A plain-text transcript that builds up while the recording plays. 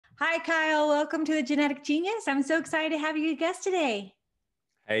Hi, Kyle. Welcome to the Genetic Genius. I'm so excited to have you as a guest today.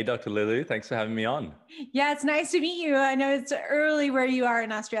 Hey, Dr. Lulu, thanks for having me on. Yeah, it's nice to meet you. I know it's early where you are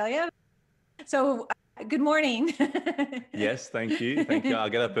in Australia. So good morning. Yes, thank you. Thank you. I'll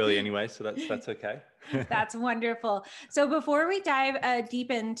get up early anyway, so that's okay. That's wonderful. So before we dive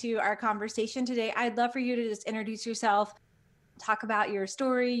deep into our conversation today, I'd love for you to just introduce yourself, talk about your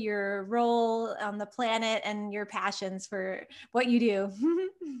story, your role on the planet, and your passions for what you do.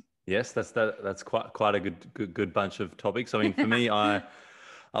 Yes, that's quite a good bunch of topics. I mean, for me, I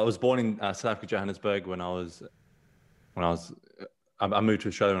was born in South Africa, Johannesburg. I moved to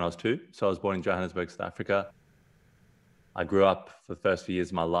Australia when I was 2, so I was born in Johannesburg, South Africa. I grew up for the first few years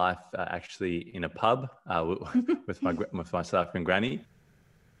of my life actually in a pub with my South African granny.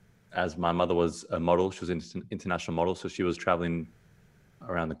 As my mother was a model, she was an international model, so she was traveling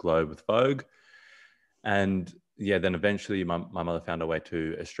around the globe with Vogue. And yeah, then eventually my mother found her way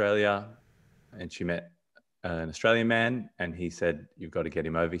to Australia, and she met an Australian man, and he said, "You've got to get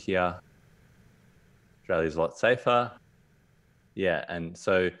him over here. Australia's a lot safer." Yeah, and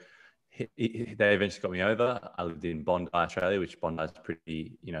so they eventually got me over. I lived in Bondi, Australia, which Bondi is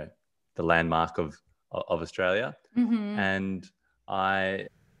pretty, the landmark of Australia. Mm-hmm. And I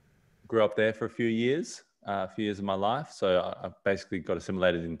grew up there for a few years of my life. So I basically got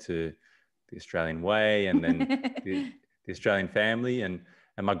assimilated into the Australian way, and then the Australian family. And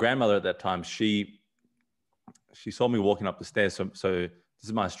my grandmother at that time, she saw me walking up the stairs. So this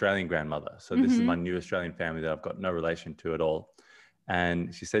is my Australian grandmother. So this is my new Australian family that I've got no relation to at all.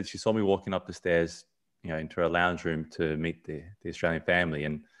 And she said she saw me walking up the stairs, into her lounge room to meet the Australian family,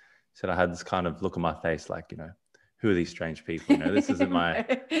 and said I had this kind of look on my face, like, who are these strange people? This isn't my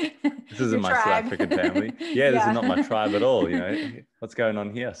South African family. Yeah, this is not my tribe at all. What's going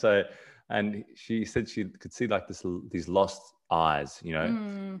on here? So, and she said she could see like these lost eyes,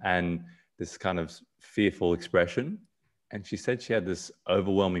 and this kind of fearful expression. And she said she had this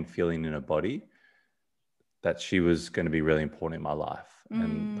overwhelming feeling in her body that she was going to be really important in my life,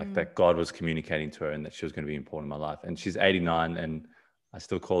 and like that God was communicating to her, and that she was going to be important in my life. And she's 89, and I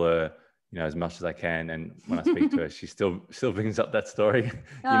still call her, as much as I can. And when I speak to her, she still brings up that story.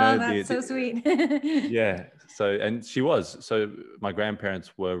 That's so sweet. Yeah. So, and so my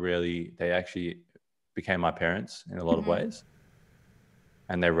grandparents they actually became my parents in a lot of ways,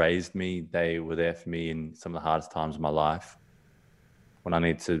 and they raised me. They were there for me in some of the hardest times of my life. When I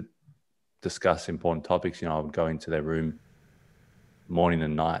need to discuss important topics, I would go into their room morning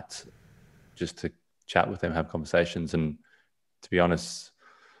and night just to chat with them, have conversations. And to be honest,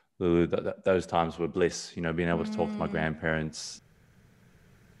 Lulu, those times were bliss, being able to talk to my grandparents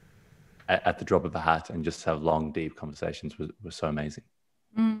at the drop of a hat and just have long, deep conversations was so amazing.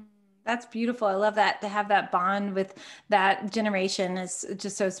 That's beautiful. I love that, to have that bond with that generation is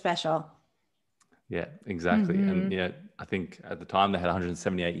just so special. Yeah, exactly. And I think at the time they had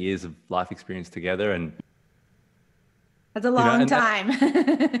 178 years of life experience together, and that's a long time.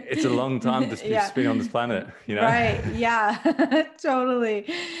 It's a long time to spend on this planet, Right. Yeah,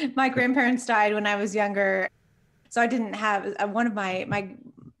 totally. My grandparents died when I was younger. So I didn't have one of my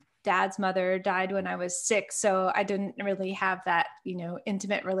dad's mother died when I was 6. So I didn't really have that,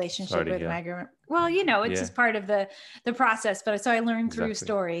 intimate relationship with my grandma. Well, it's just part of the process. But so I learned through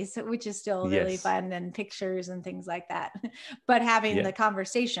stories, which is still really fun, and pictures and things like that. But having the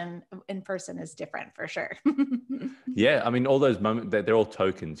conversation in person is different for sure. Yeah. I mean, all those moments, they're all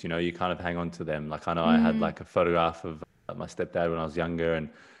tokens, you kind of hang on to them. Like I know I had like a photograph of my stepdad when I was younger, and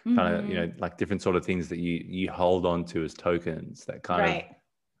kind of, like different sort of things that you hold on to as tokens that kind of,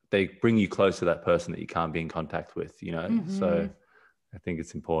 they bring you close to that person that you can't be in contact with, So I think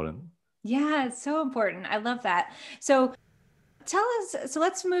it's important. Yeah, it's so important. I love that. So tell us, so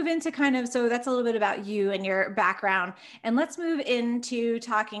let's move into so that's a little bit about you and your background, and let's move into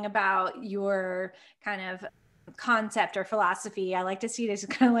talking about your kind of concept or philosophy. I like to see this as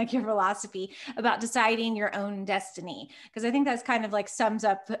kind of like your philosophy about deciding your own destiny, because I think that's kind of like sums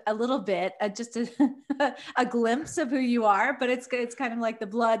up a little bit, just a glimpse of who you are, but it's kind of like the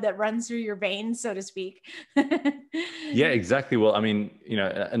blood that runs through your veins, so to speak. Yeah, exactly. Well, I mean,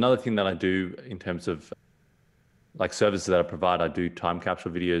 another thing that I do in terms of like services that I provide, I do time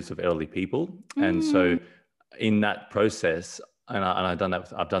capsule videos of elderly people. And so in that process, I've done that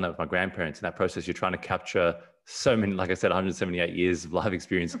with my grandparents. In that process, you're trying to capture so many, like I said, 178 years of life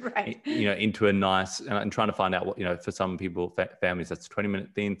experience, into a nice, and trying to find out what, for some people, families, that's a 20-minute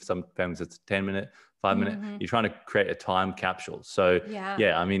thing. For some families, it's a 10-minute, 5-minute. You're trying to create a time capsule. So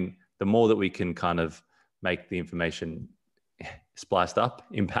I mean, the more that we can kind of make the information spliced up,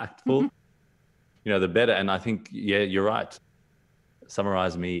 impactful, the better. And I think, you're right.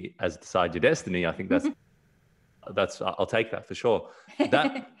 summarize me as decide your destiny, I think I'll take that for sure.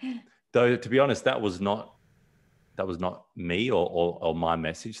 That, though, to be honest, that was not me or my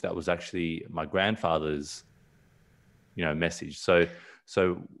message. That was actually my grandfather's, message. So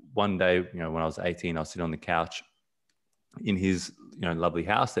one day, when I was 18, I was sitting on the couch in his, lovely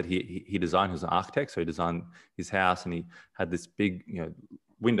house that he designed. He was an architect, so he designed his house, and he had this big,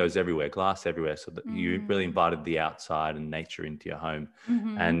 windows everywhere, glass everywhere, so that you really invited the outside and nature into your home,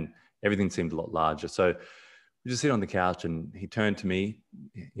 and everything seemed a lot larger. So we just sit on the couch, and he turned to me,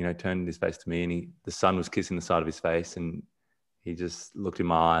 turned his face to me, and the sun was kissing the side of his face, and he just looked in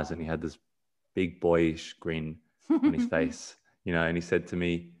my eyes, and he had this big boyish grin on his face, and he said to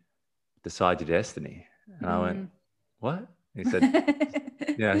me, "Decide your destiny." And I went, "What?" He said,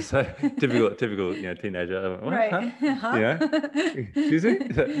 "Yeah." So typical, teenager. I went, "What? Right. Huh?" Excuse me.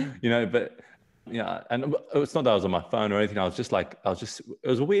 But and it's not that I was on my phone or anything. It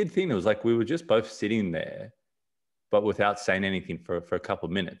was a weird thing. It was like we were just both sitting there, but without saying anything for a couple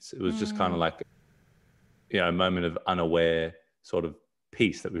of minutes. It was just kind of like, a moment of unaware sort of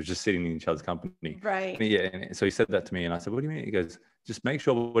peace that we were just sitting in each other's company. Right. And so he said that to me, and I said, "What do you mean?" He goes, "Just make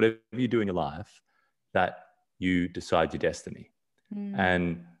sure whatever you do in your life, that you decide your destiny."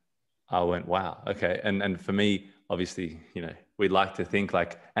 And I went, "Wow, okay." And for me, obviously, we like to think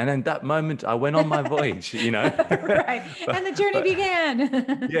like, and in that moment I went on my voyage, Right. And the journey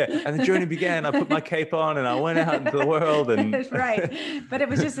began. Yeah. And the journey began. I put my cape on and I went out into the world, and right. But it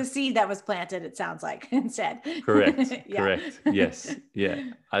was just a seed that was planted, it sounds like, instead. Correct. Yeah. Correct. Yes.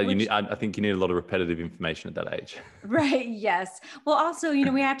 Yeah. I think you need a lot of repetitive information at that age. Right. Yes. Well, also,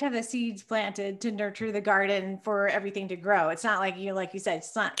 we have to have the seeds planted to nurture the garden for everything to grow. It's not like like you said,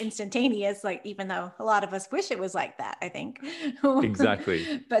 it's not instantaneous, like, even though a lot of us wish it was like that, I think.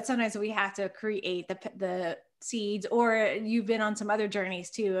 Exactly. But sometimes we have to create the seeds, or you've been on some other journeys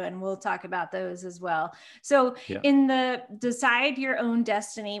too, and we'll talk about those as well. So in the decide your own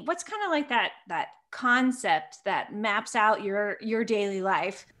destiny, what's kind of like that concept that maps out your daily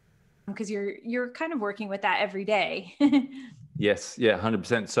life? Because you're kind of working with that every day. Yes. Yeah.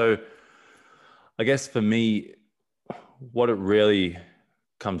 100%. So I guess for me, what it really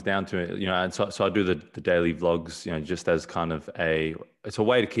comes down to, and so I do the daily vlogs, just as kind of it's a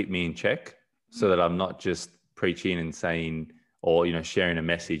way to keep me in check, so that I'm not just preaching and saying, or, sharing a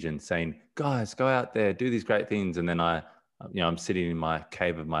message and saying, "Guys, go out there, do these great things." And then I'm sitting in my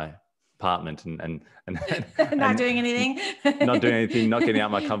cave of my apartment and not doing anything, not doing anything, not getting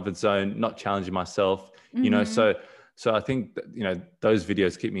out my comfort zone, not challenging myself, So I think that, those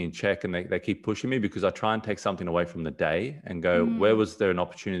videos keep me in check, and they keep pushing me, because I try and take something away from the day and go, where was there an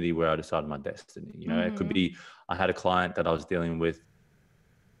opportunity where I decided my destiny? It could be, I had a client that I was dealing with,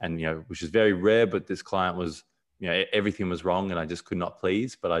 and, which is very rare, but this client was, everything was wrong and I just could not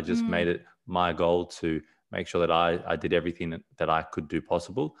please, but I just made it my goal to make sure that I did everything that I could do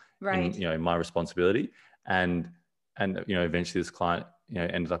possible, right, in my responsibility. And eventually this client,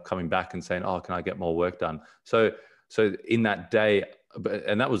 ended up coming back and saying, "Oh, can I get more work done?" So in that day,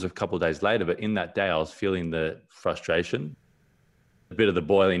 and that was a couple of days later, but in that day I was feeling the frustration, a bit of the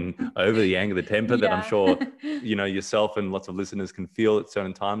boiling over, the anger, the temper that I'm sure, yourself and lots of listeners can feel at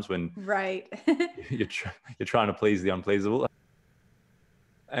certain times when right. you're trying to please the unpleasable.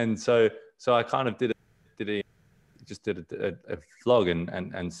 And so I kind of did a vlog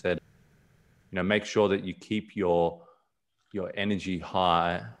and said, make sure that you keep your energy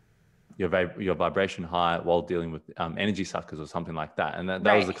high, your vibration high, while dealing with energy suckers or something like that. And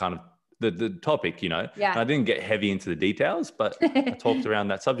that was the kind of the topic, And I didn't get heavy into the details, but I talked around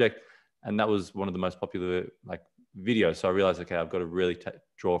that subject, and that was one of the most popular videos. So I realized, okay, I've got to really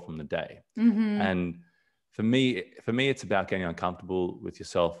draw from the day. And for me, it's about getting uncomfortable with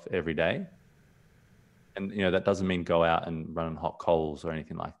yourself every day. And, that doesn't mean go out and run on hot coals or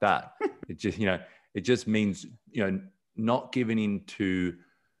anything like that. It just means, not giving into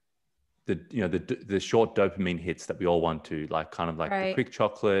the short dopamine hits that we all want to, the quick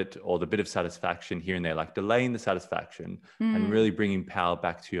chocolate or the bit of satisfaction here and there, delaying the satisfaction and really bringing power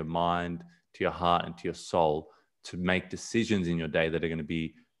back to your mind, to your heart, and to your soul, to make decisions in your day that are going to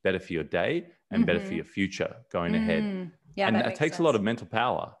be better for your day and better for your future going ahead. Yeah, and that takes a lot of mental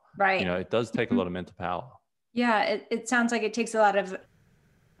power. Right. It does take a lot of mental power. Yeah, it sounds like it takes a lot of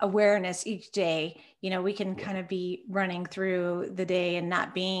awareness each day. We can kind of be running through the day and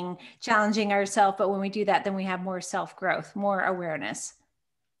not being challenging ourselves, but when we do that, then we have more self-growth, more awareness.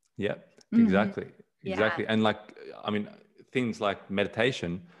 Yeah, exactly. And things like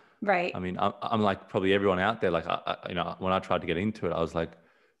meditation, right? I'm like probably everyone out there. When I tried to get into it, I was like,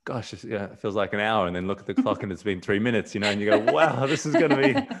 gosh, it feels like an hour, and then look at the clock and it's been 3 minutes, and you go, wow, this is going to be,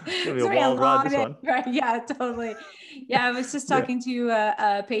 it's going to be It's a gonna be a wild ride, long this day, one. right? Yeah, totally. Yeah, I was just Yeah. talking to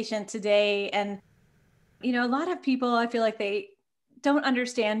a patient today, and a lot of people, I feel like they don't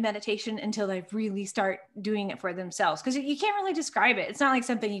understand meditation until they really start doing it for themselves, because you can't really describe it. It's not like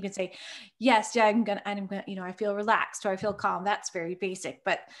something you can say, yes, yeah, I'm gonna, I feel relaxed or I feel calm. That's very basic,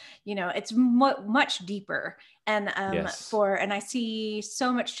 but it's much deeper. And Yes. and I see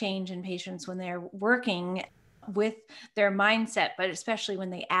so much change in patients when they're working with their mindset, but especially when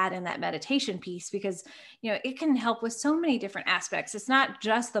they add in that meditation piece, because it can help with so many different aspects. It's not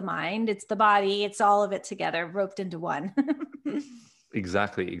just the mind, it's the body, it's all of it together roped into one.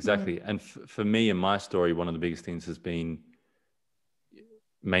 Exactly, Mm. exactly. And for me and my story, one of the biggest things has been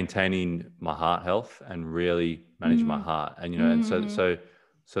maintaining my heart health and really managing my Mm. heart. And and Mm.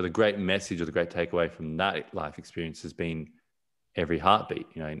 so the great message or the great takeaway from that life experience has been every heartbeat.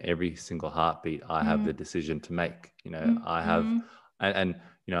 In every single heartbeat, I have the Mm. decision to make. I have, Mm. and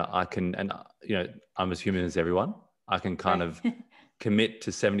I can, and I'm as human as everyone. I can kind Right. of commit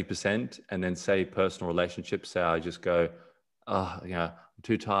to 70%, and then say personal relationships, say I just go, oh, I'm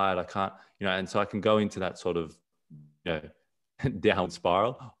too tired, I can't, and so I can go into that sort of, you know, downward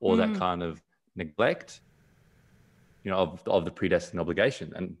spiral, or that Mm. kind of neglect, of the predestined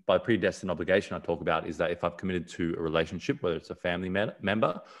obligation. And by predestined obligation, I talk about is that if I've committed to a relationship, whether it's a family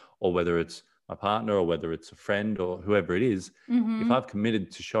member, or whether it's my partner, or whether it's a friend, or whoever it is, if Mm-hmm. I've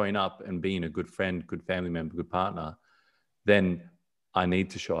committed to showing up and being a good friend, good family member, good partner, then I need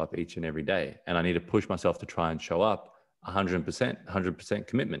to show up each and every day. And I need to push myself to try and show up 100%, 100%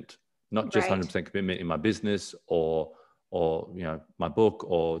 commitment, not just Right. 100% commitment in my business or my book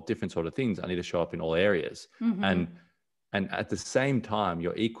or different sort of things. I need to show up in all areas. Mm-hmm. And at the same time,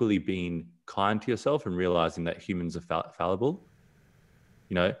 you're equally being kind to yourself and realizing that humans are fallible,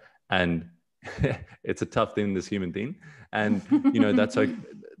 you know, and it's a tough thing, this human thing. And, that's okay.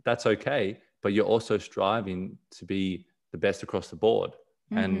 That's okay. But you're also striving to be the best across the board.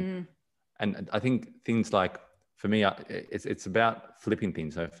 And, Mm-hmm. and I think things like, for me, it's about flipping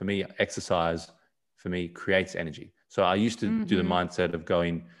things. So for me, exercise for me creates energy. So I used to do the Mm-hmm. mindset of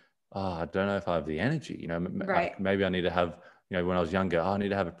going, oh, I don't know if I have the energy, Right. like maybe I need to have, when I was younger, oh, I need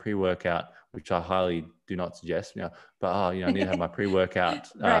to have a pre-workout, which I highly do not suggest, but I need to have my pre-workout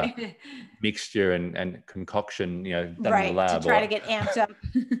Right. mixture and concoction, done in the Right. To lab, try to or get amped up.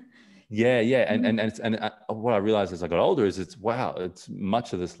 yeah, Mhm. what I realized as I got older is it's wow, it's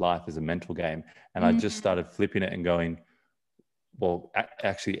much of this life is a mental game, and I just Mhm. started flipping it and going, well,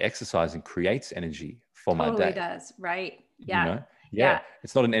 actually, exercising creates energy for my Totally day. does. Right. You Yeah. know, yeah, Yeah.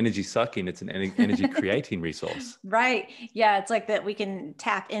 it's not an energy sucking; it's an energy creating resource. Right. Yeah. It's like that we can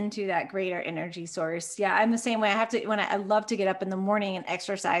tap into that greater energy source. Yeah. I'm the same way. I have to, I love to get up in the morning and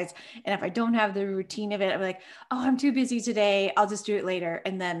exercise. And if I don't have the routine of it, I'm like, oh, I'm too busy today. I'll just do it later.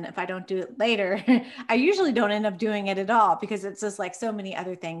 And then if I don't do it later, I usually don't end up doing it at all, because it's just like so many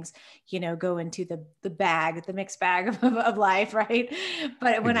other things, go into the mixed bag of life. Right.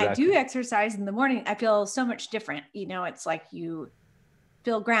 But when I do Exactly. exercise in the morning, I feel so much different. It's like you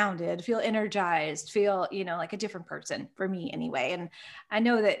feel grounded, feel energized, feel, like a different person, for me anyway. And I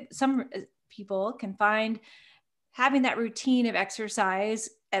know that some people can find having that routine of exercise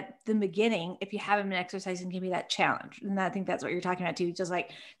at the beginning, if you haven't been exercising, can be that challenge. And I think that's what you're talking about too, just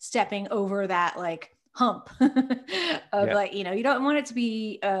like stepping over that like hump of Yeah. like, you don't want it to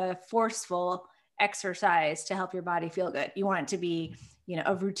be a forceful exercise to help your body feel good. You want it to be,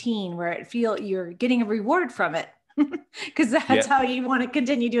 a routine where you're getting a reward from it, because that's Yeah. how you want to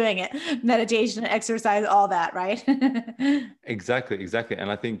continue doing it. Meditation, exercise, all that, right? Exactly. Exactly. And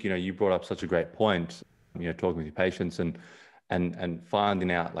I think you brought up such a great point. Talking with your patients and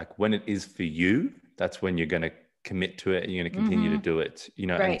finding out like when it is for you, that's when you're going to commit to it and you're going to continue to Mm-hmm. do it. And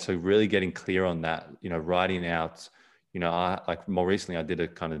Right. so really getting clear on that. Writing out. I like more recently I did a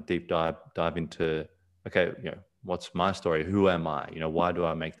kind of deep dive into, okay, what's my story? Who am I? Why do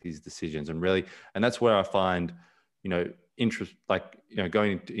I make these decisions? And that's where I find, interest, like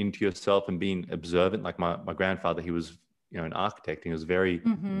going into yourself and being observant. Like my grandfather, he was an architect, and he was very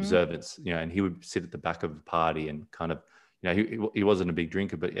Mm-hmm. observant, and he would sit at the back of the party and kind of, he wasn't a big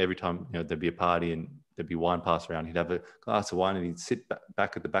drinker, but every time there'd be a party and there'd be wine passed around, he'd have a glass of wine and he'd sit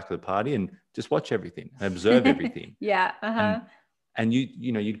back at the back of the party and just watch everything and observe everything. Yeah. Uh-huh. And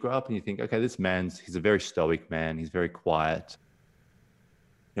you'd grow up and you think, okay, he's a very stoic man, he's very quiet,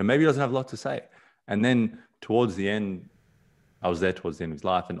 maybe he doesn't have a lot to say. And then towards the end, I was there towards the end of his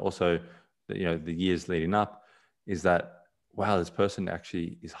life, and also the years leading up, is that, wow, this person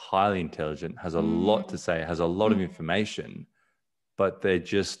actually is highly intelligent, has a lot to Mm-hmm. say, has a lot of information, but they're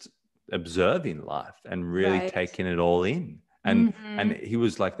just observing life and really Right. taking it all in. And he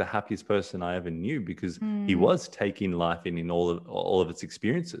was like the happiest person I ever knew, because he was taking life in all of its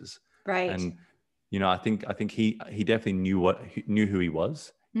experiences. Right. And I think he definitely knew who he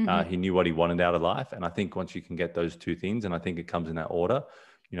was. Mm-hmm. He knew what he wanted out of life. And I think once you can get those two things, and I think it comes in that order,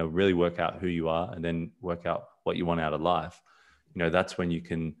 really work out who you are and then work out what you want out of life. That's when you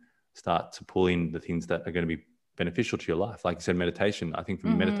can start to pull in the things that are going to be beneficial to your life. Like you said, meditation. I think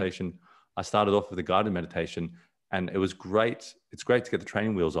from meditation, I started off with a guided meditation, and it was great. It's great to get the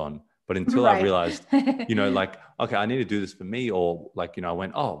training wheels on. But until I Right. realized, like, okay, I need to do this for me, or like, I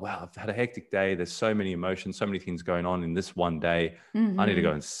went, oh, wow, I've had a hectic day. There's so many emotions, so many things going on in this one day. I need to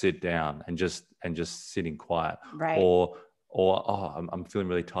go and sit down and just sit in quiet. Right. Or oh, I'm feeling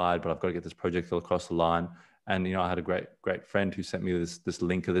really tired, but I've got to get this project across the line. And I had a great friend who sent me this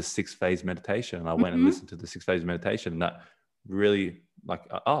link of this 6-phase meditation, and I went and listened to the 6-phase meditation, and that really, like,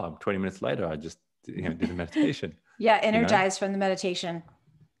 20 minutes later, I just did the meditation. Yeah, energized from the meditation.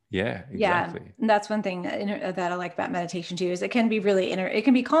 Yeah, Yeah, exactly. and that's one thing that I like about meditation too, is it can be really it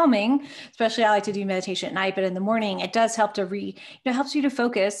can be calming, especially I like to do meditation at night, but in the morning it does help to helps you to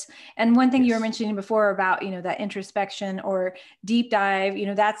focus. And one thing you were Yes. mentioning before about, that introspection or deep dive,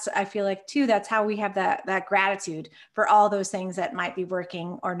 that's, I feel like too, that's how we have that gratitude for all those things that might be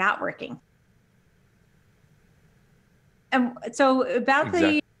working or not working. And so about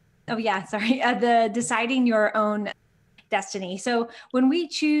Exactly. the deciding your own destiny. So when we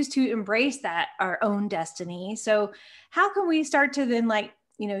choose to embrace our own destiny, so how can we start to then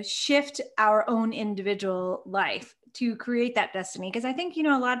shift our own individual life to create that destiny? Because I think,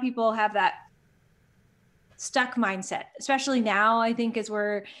 a lot of people have that stuck mindset, especially now, I think, as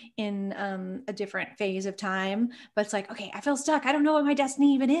we're in a different phase of time, but it's like, okay, I feel stuck. I don't know what my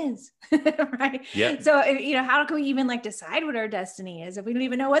destiny even is. Right. Yeah. So, how can we even decide what our destiny is if we don't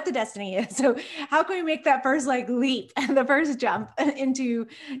even know what the destiny is? So how can we make that first leap and the first jump into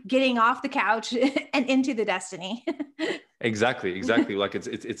getting off the couch and into the destiny? Exactly. Like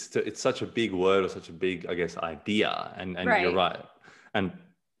it's such a big word, or such a big, I guess, idea. And Right. you're right. And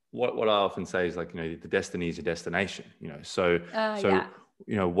what I often say is, like, the destiny is your destination, so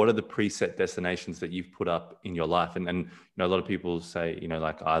Yeah. what are the preset destinations that you've put up in your life? And a lot of people say,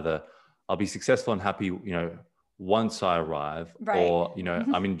 like, either I'll be successful and happy, once I arrive, Right. or,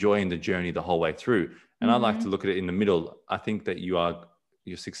 I'm enjoying the journey the whole way through. And I like to look at it in the middle. I think that you're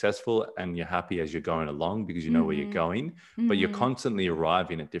successful and you're happy as you're going along, because you know where you're going, but you're constantly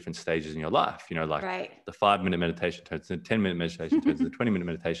arriving at different stages in your life, like Right. the 5-minute meditation turns to 10-minute meditation, turns to the 20-minute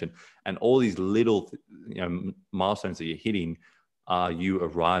meditation. And all these little, milestones that you're hitting are you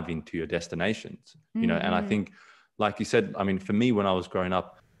arriving to your destinations, and I think, like you said, I mean, for me, when I was growing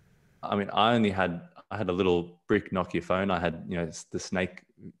up, I mean, I had a little brick Nokia phone. I had, the Snake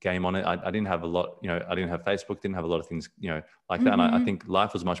game on it. I didn't have a lot, I didn't have Facebook, didn't have a lot of things, like that. And I think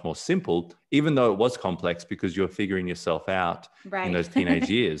life was much more simple, even though it was complex, because you're figuring yourself out in those teenage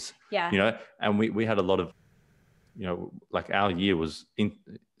years, Yeah. and we had a lot of, like, our year was,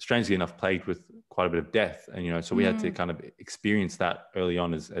 strangely enough, plagued with quite a bit of death. And, so we had to kind of experience that early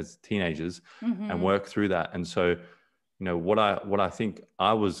on as teenagers and work through that. And so, what I think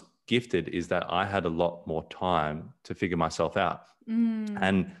I was gifted is that I had a lot more time to figure myself out.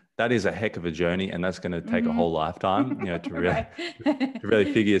 And that is a heck of a journey, and that's going to take a whole lifetime, to really to really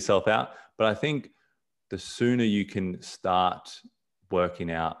figure yourself out. But I think the sooner you can start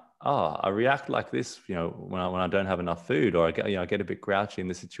working out, I react like this, when I don't have enough food, or I get a bit grouchy in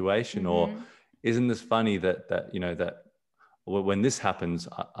the situation, or isn't this funny that when this happens,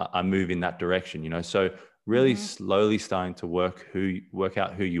 I move in that direction, so really slowly starting to work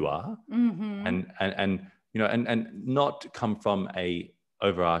out who you are, and not come from a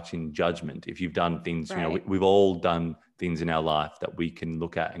overarching judgment. If you've done things, we've all done things in our life that we can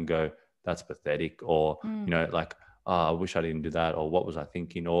look at and go, that's pathetic, or like, oh, I wish I didn't do that, or what was I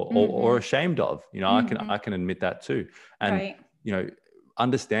thinking, or ashamed of, I can admit that too. And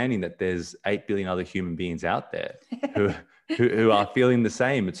understanding that there's 8 billion other human beings out there who are feeling the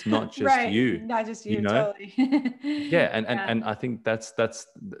same. It's not just you, not just you, totally. Yeah. And I think that's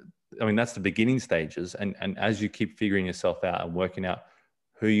I mean, that's the beginning stages. And as you keep figuring yourself out and working out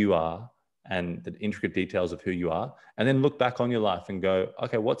who you are and the intricate details of who you are, and then look back on your life and go,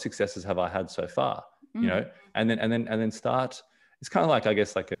 okay, what successes have I had so far? And then start. It's kind of like, I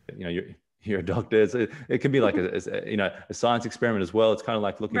guess, like, you're a doctor. It can be like a science experiment as well. It's kind of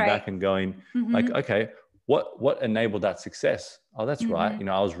like looking back and going, like, okay, what enabled that success? Oh, that's right. Mm-hmm.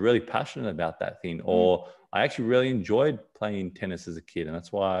 I was really passionate about that thing, or I actually really enjoyed playing tennis as a kid, and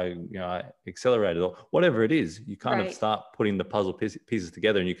that's why I accelerated, or whatever it is. You kind of Right. start putting the puzzle pieces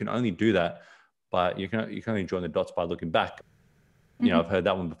together, and you can only do that by you can only join the dots by looking back. I've Mm-hmm. heard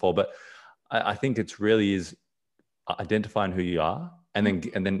that one before, but I think it's really is identifying who you are, and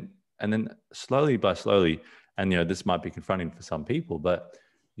then Mm-hmm. slowly by slowly, and this might be confronting for some people, but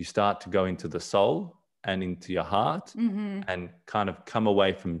you start to go into the soul and into your heart, Mm-hmm. and kind of come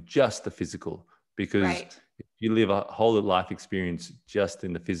away from just the physical. Because Right. if you live a whole life experience just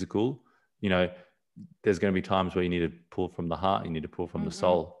in the physical, there's going to be times where you need to pull from the heart, you need to pull from the Mm-hmm.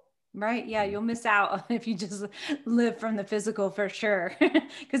 soul. Right. Yeah, you'll miss out if you just live from the physical for sure.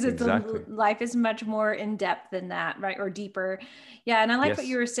 Because it's Exactly. life is much more in depth than that, right? Or deeper. Yeah, and I like what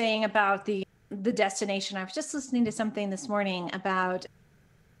you Yes. were saying about the destination. I was just listening to something this morning about,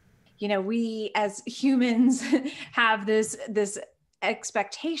 we as humans have this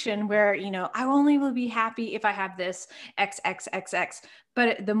expectation where, I only will be happy if I have this XXXX.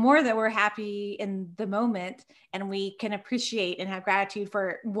 But the more that we're happy in the moment and we can appreciate and have gratitude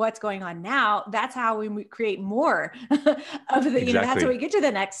for what's going on now, that's how we create more of that's how Exactly. we get to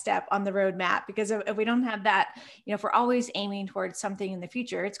the next step on the roadmap. Because if we don't have that, if we're always aiming towards something in the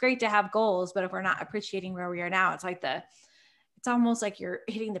future, it's great to have goals, but if we're not appreciating where we are now, it's almost like you're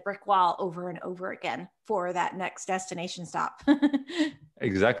hitting the brick wall over and over again for that next destination stop.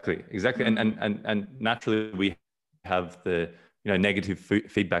 Exactly. And Mm-hmm. naturally we have the negative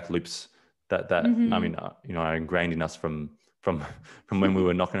feedback loops that I Mm-hmm. mean are ingrained in us from from when we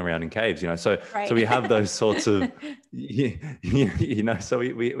were knocking around in caves. So we have Right. those sorts of so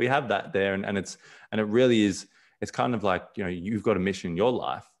we have that there, and it really is. It's kind of like you've got a mission in your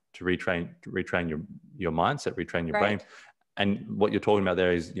life to retrain your mindset, retrain your brain. Right. And what you're talking about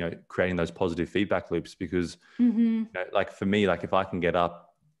there is creating those positive feedback loops. Because Mm-hmm. like for me, like if I can get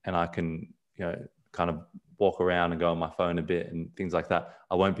up and I can kind of walk around and go on my phone a bit and things like that,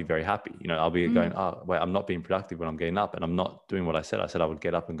 I won't be very happy. I'll be going, oh wait, I'm not being productive when I'm getting up, and I'm not doing what I said. I said I would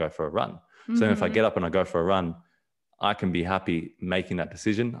get up and go for a run. So then if I Mm-hmm. get up and I go for a run, I can be happy making that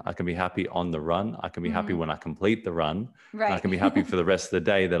decision. I can be happy on the run. I can be happy Mm-hmm. when I complete the run, and I Right. can be happy for the rest of the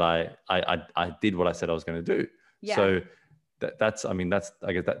day that I did what I said I was going to do. Yeah. So that's I mean that's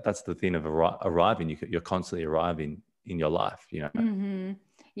I guess that's the thing of arriving. You're constantly arriving in your life. Mm-hmm.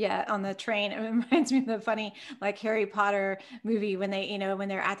 Yeah, on the train. It reminds me of the funny, like Harry Potter movie when when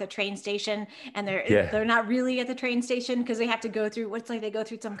they're at the train station and Yeah, they're not really at the train station because they have to go through what's like they go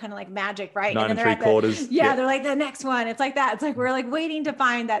through some kind of like magic, right? And nine then and they're three at the quarters. yeah, Yeah, they're like the next one. It's like that. It's like we're like waiting to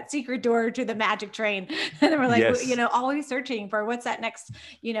find that secret door to the magic train, and then we're like yes, always searching for what's that next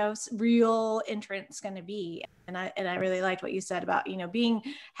real entrance going to be. And I really liked what you said about being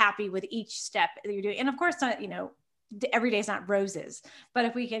happy with each step that you're doing, and of course not every day is not roses, but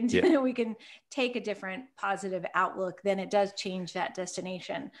if we can yeah, we can take a different positive outlook, then it does change that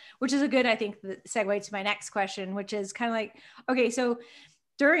destination, which is a good, I think, the segue to my next question, which is kind of like, okay, so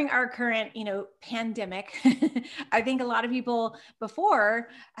during our current pandemic, I think a lot of people before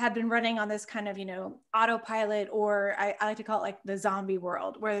have been running on this kind of autopilot, or I like to call it like the zombie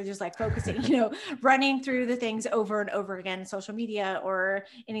world, where they're just like focusing running through the things over and over again, social media or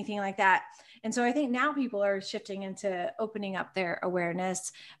anything like that. And so I think now people are shifting into opening up their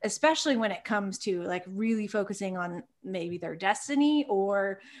awareness, especially when it comes to like really focusing on maybe their destiny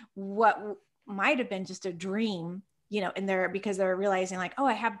or what might have been just a dream, in there, because they're realizing like, oh,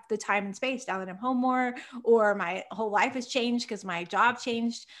 I have the time and space now that I'm home more, or my whole life has changed because my job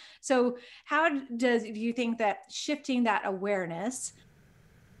changed. So do you think that shifting that awareness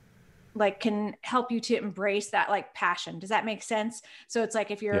like can help you to embrace that like passion? Does that make sense? So it's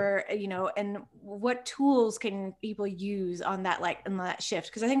like if yeah. you're, and what tools can people use on that, like in that shift?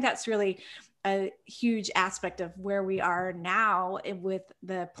 Because I think that's really a huge aspect of where we are now with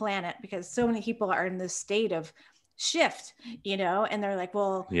the planet, because so many people are in this state of shift, and they're like,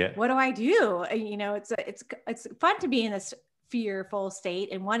 well, Yeah. what do I do? It's fun to be in this fearful state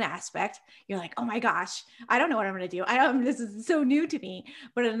in one aspect. You're like, oh my gosh, I don't know what I'm going to do. This is so new to me.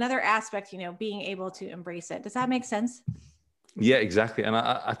 But in another aspect, being able to embrace it. Does that make sense? Yeah, exactly. And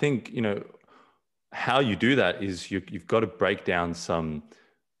I think, how you do that is you've got to break down some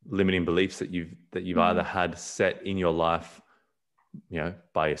limiting beliefs that you've either Mm-hmm. had set in your life,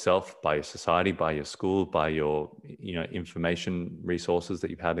 by yourself, by your society, by your school, by your, information resources that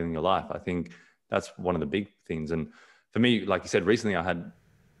you've had in your life. I think that's one of the big things. And for me, like you said, recently I had,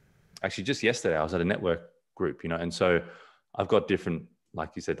 actually just yesterday, I was at a network group, and so I've got different, like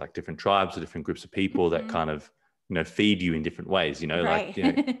you said, like different tribes or different groups of people that Mm-hmm. kind of, feed you in different ways, like,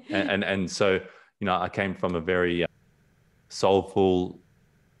 Right. and so, I came from a very soulful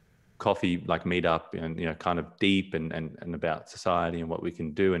coffee like meetup, and kind of deep and about society and what we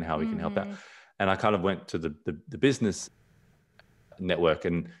can do and how we can help out. And I kind of went to the business network,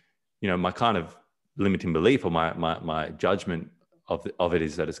 and my kind of limiting belief, or my judgment of it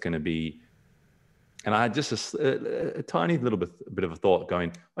is that it's going to be, and I had just a tiny little bit of a thought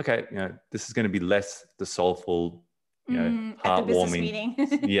going, okay, this is going to be less the soulful, at the business heartwarming, meeting.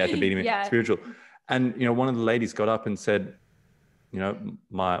 at the meeting, Yeah. spiritual. And one of the ladies got up and said,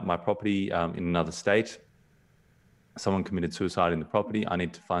 my property in another state, someone committed suicide in the property. I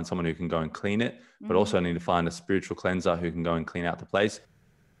need to find someone who can go and clean it, but also I need to find a spiritual cleanser who can go and clean out the place.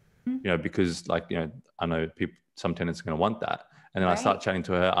 Because I know people, some tenants are going to want that. And then I start chatting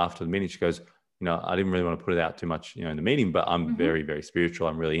to her after the meeting. She goes, I didn't really want to put it out too much, in the meeting, but I'm very, very spiritual.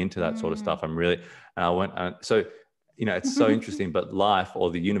 I'm really into that sort of stuff. And I went, so, it's so interesting, but life or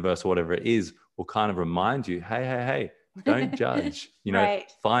the universe or whatever it is will kind of remind you, hey, don't judge,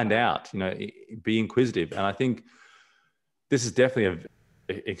 find out, be inquisitive. And I think this is definitely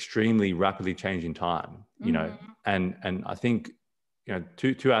a extremely rapidly changing time, and I think,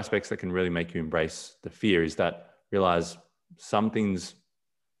 two aspects that can really make you embrace the fear is that realize some things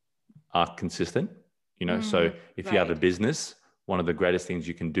are consistent, so if you have a business, one of the greatest things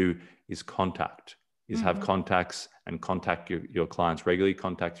you can do is have contacts and contact your clients regularly,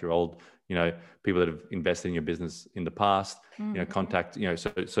 contact your old, people that have invested in your business in the past, contact,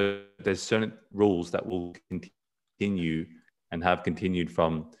 so there's certain rules that will continue and have continued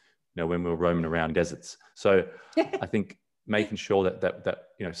from, when we were roaming around deserts. So I think making sure that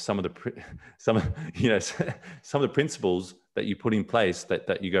some of the principles that you put in place,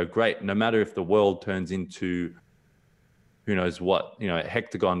 that you go, great, no matter if the world turns into who knows what, a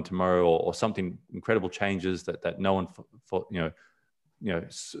hectagon tomorrow, or something incredible changes that no one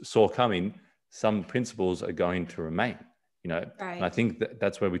saw coming, some principles are going to remain, And I think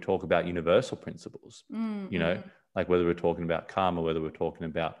that's where we talk about universal principles, like whether we're talking about karma, whether we're talking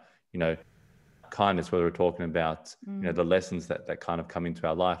about, kindness, whether we're talking about, the lessons that kind of come into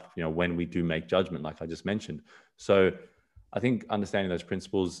our life, when we do make judgment, like I just mentioned. So I think understanding those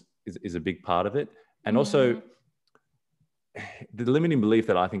principles is a big part of it. And also the limiting belief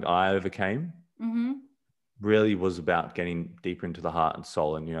that I think I overcame really was about getting deeper into the heart and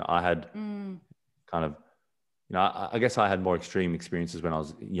soul. And, I had kind of, I guess I had more extreme experiences when I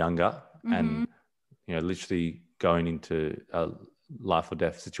was younger, and, literally going into life or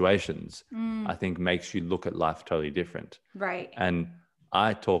death situations, I think makes you look at life totally different. Right. And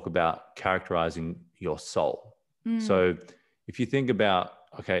I talk about characterizing your soul. So if you think about,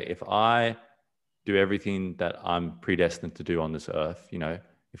 okay, if I do everything that I'm predestined to do on this earth,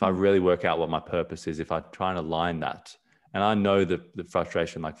 if I really work out what my purpose is, if I try and align that, and I know the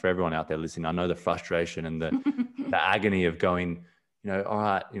frustration, like for everyone out there listening, I know the frustration and the agony of going, all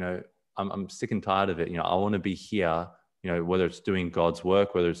right, I'm sick and tired of it. I want to be here, whether it's doing God's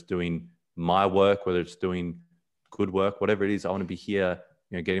work, whether it's doing my work, whether it's doing good work, whatever it is, I want to be here,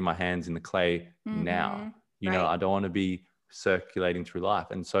 getting my hands in the clay now. I don't want to be circulating through life.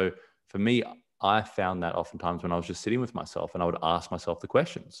 And so for me, I found that oftentimes when I was just sitting with myself, and I would ask myself the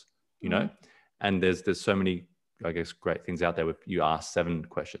questions, and there's so many, I guess, great things out there where you ask 7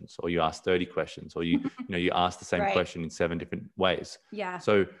 questions, or you ask 30 questions, or you ask the same question in 7 different ways. Yeah.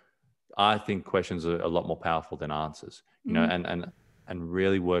 So I think questions are a lot more powerful than answers, and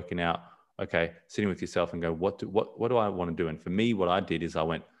really working out, okay, sitting with yourself and go, what do I want to do? And for me, what I did is I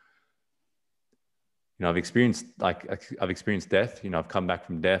went, I've experienced death. I've come back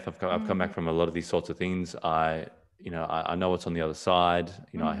from death. I've come back from a lot of these sorts of things. I know what's on the other side.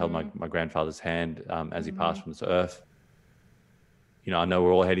 I held my grandfather's hand as he passed from this earth. I know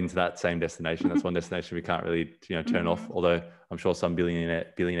we're all heading to that same destination. That's one destination we can't really, turn off. Although I'm sure some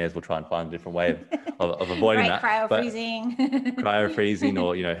billionaires will try and find a different way of avoiding that. Cryo freezing,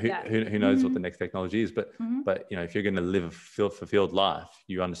 or who knows what the next technology is. But if you're going to live a fulfilled life,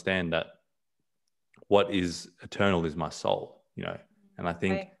 you understand that what is eternal is my soul. And I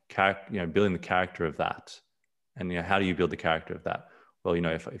think building the character of that, and how do you build the character of that? Well,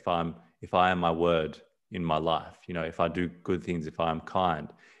 if I am my word in my life, if I do good things, if I'm kind,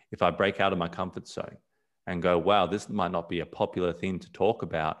 if I break out of my comfort zone and go, wow, this might not be a popular thing to talk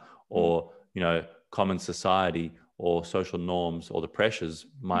about, or, common society or social norms or the pressures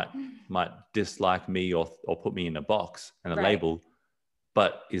might dislike me or put me in a box and a label.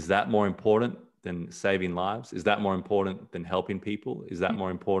 But is that more important than saving lives? Is that more important than helping people? Is that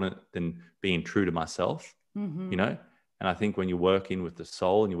more important than being true to myself? And I think when you're working with the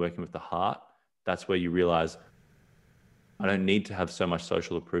soul and you're working with the heart, that's where you realize I don't need to have so much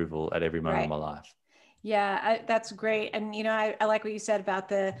social approval at every moment of Right. my life. Yeah, that's great. And, I like what you said about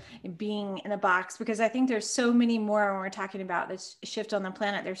the being in a box, because I think there's so many more when we're talking about this shift on the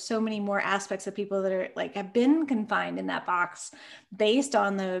planet. There's so many more aspects of people that are like, have been confined in that box based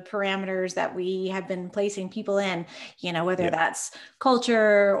on the parameters that we have been placing people in, whether Yeah. that's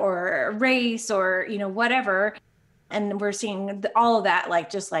culture or race or, whatever. And we're seeing all of that, like,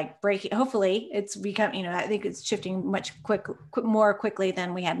 just like breaking. Hopefully it's become, I think it's shifting much more quickly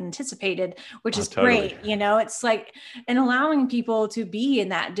than we had anticipated, which Oh, is totally. great. It's like, and allowing people to be in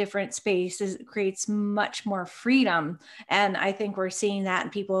that different space creates much more freedom. And I think we're seeing that,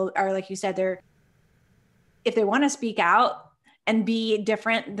 and people are, like you said, if they want to speak out and be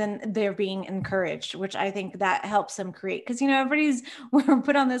different, then they're being encouraged, which I think that helps them create. Because, we're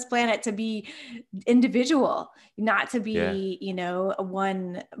put on this planet to be individual, not to Yeah. be,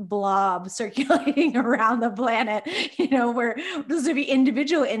 one blob circulating around the planet, we're supposed to be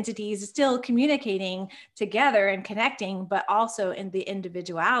individual entities still communicating together and connecting, but also in the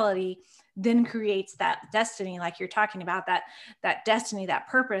individuality then creates that destiny, like you're talking about, that destiny, that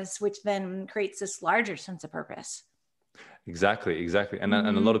purpose, which then creates this larger sense of purpose. Exactly. And a lot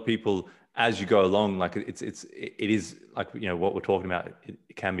Mm-hmm. of people, as you go along, like it is like, what we're talking about,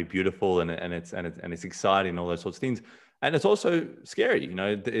 it can be beautiful, and it's exciting and all those sorts of things. And it's also scary, it's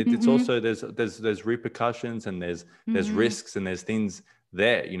Mm-hmm. also, there's repercussions, and there's Mm-hmm. risks, and there's things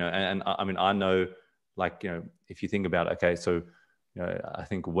there, and I mean, I know, like, if you think about, okay, so, I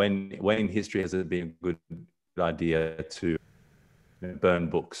think when in history has it been a good idea to burn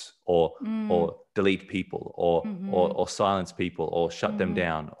books, or delete people, Mm-hmm. or silence people, or shut them Mm-hmm.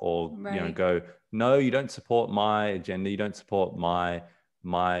 down, or Right. go, no, you don't support my agenda, you don't support my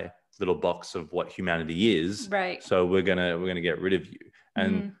little box of what humanity is, Right. so we're gonna get rid of you.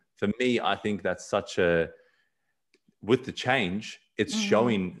 And Mm-hmm. for me, I think that's such a, with the change, it's Mm-hmm.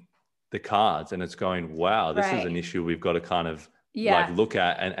 showing the cards, and it's going, wow, this is an Right. issue we've got to kind of like Yeah. look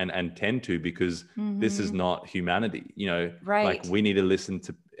at, and tend to, because this is Mm-hmm. not humanity, like, Right. we need to listen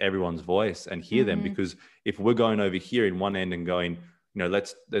to everyone's voice and hear them, Mm-hmm. because if we're going over here in one end and going,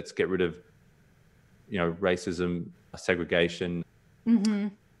 let's get rid of, racism, segregation, Mm-hmm.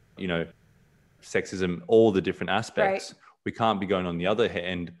 you know sexism, all the different Right. aspects. We can't be going on the other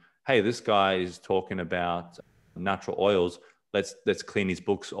hand. Hey, this guy is talking about natural oils. Let's clean his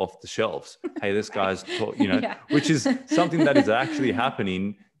books off the shelves. Hey, this Right. guy's Yeah. which is something that is actually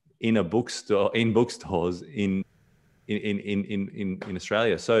happening in a bookstore, in bookstores in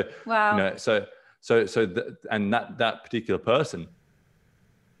Australia. So, Wow. and that particular person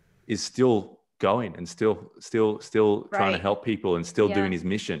is still going, and still trying to Right. help people, and still doing Yeah. his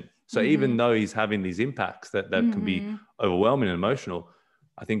mission. So Mm-hmm. even though he's having these impacts that can be Mm-hmm. overwhelming and emotional,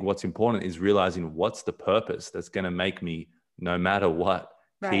 I think what's important is realizing what's the purpose that's going to make me, no matter what,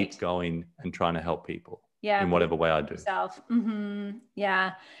 keep Right. going and trying to help people Yeah. in Believe whatever way I in do. yourself. Mm-hmm.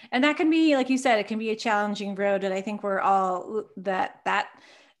 Yeah. And that can be, like you said, it can be a challenging road. And I think we're all that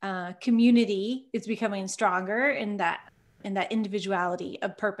community is becoming stronger in that individuality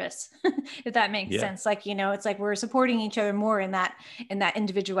of purpose, if that makes Yeah, sense. Like, it's like we're supporting each other more in that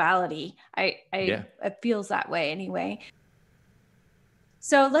individuality. yeah, It feels that way anyway.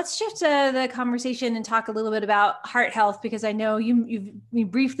 So let's shift the conversation and talk a little bit about heart health, because I know you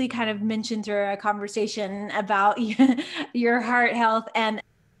briefly kind of mentioned through a conversation about your heart health. And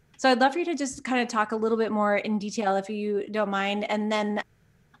so I'd love for you to just kind of talk a little bit more in detail, if you don't mind, and then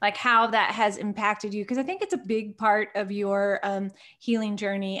like how that has impacted you, because I think it's a big part of your healing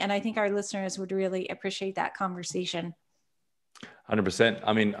journey. And I think our listeners would really appreciate that conversation. 100%.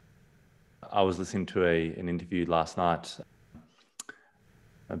 I mean, I was listening to an interview last night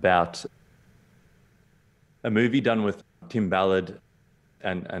about a movie done with Tim Ballard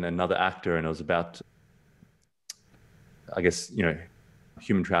and another actor, and it was about, I guess,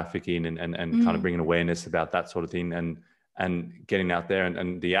 human trafficking, and kind of Mm, bringing awareness about that sort of thing, and getting out there.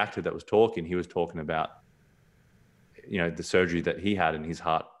 And the actor that was talking, he was talking about, the surgery that he had in his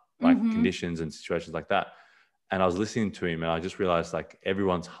heart, like mm-hmm, conditions and situations like that. And I was listening to him, and I just realized, like,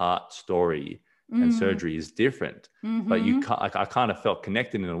 everyone's heart story and mm, surgery is different, but mm-hmm, like, I kind of felt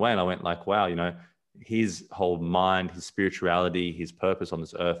connected in a way. And I went like, wow, his whole mind, his spirituality, his purpose on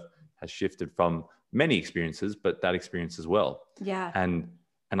this earth has shifted from many experiences, but that experience as well. yeah. And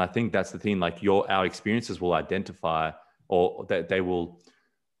I think that's the thing, like, our experiences will identify, or that they will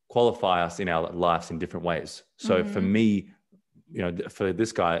qualify us in our lives in different ways. So for Mm-hmm, me, for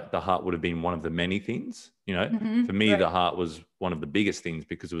this guy, the heart would have been one of the many things. mm-hmm, For me, right. the heart was one of the biggest things,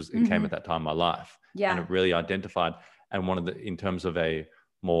 because it came Mm-hmm, at that time in my life, and yeah. it really identified. And one of the, in terms of a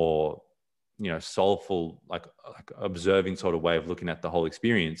more, soulful, like observing sort of way of looking at the whole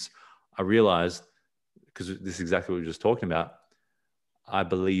experience, I realized, because this is exactly what we were just talking about, I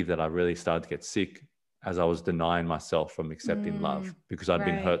believe that I really started to get sick as I was denying myself from accepting love, because I'd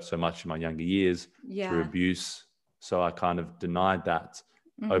been hurt so much in my younger years through abuse. So I kind of denied that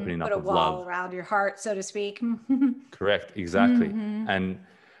opening Put up a of wall love. around your heart, so to speak. Correct. Exactly.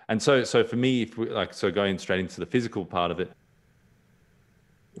 And so for me, if we, like, so going straight into the physical part of it,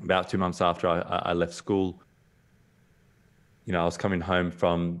 about 2 months after I left school, I was coming home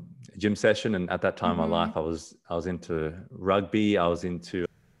from a gym session, and at that time in my life, I was into rugby. I was into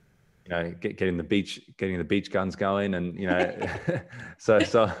getting the beach guns going, and so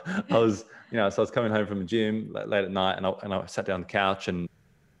I was so I was coming home from the gym late at night, and I sat down on the couch, and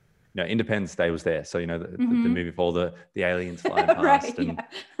Independence Day was there, so the movie of all the aliens flying past, and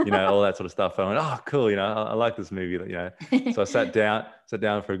all that sort of stuff. I went, oh, cool, I like this movie, So I sat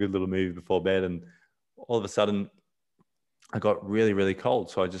down for a good little movie before bed, and all of a sudden I got really, really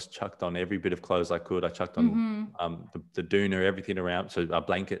cold. So I just chucked on every bit of clothes I could. I chucked on the doona, everything around. So a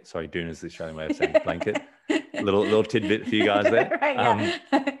blanket. Sorry, doona is the Australian way of saying blanket. Little tidbit for you guys there.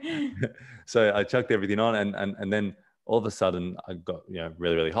 So I chucked everything on, and then all of a sudden I got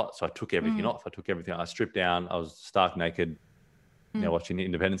really, really hot. So I took everything off. I stripped down. I was stark naked, watching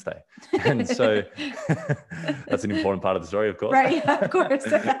Independence Day. And so that's an important part of the story, of course. Right, yeah, of course.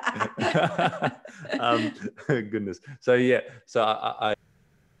 Goodness. So so I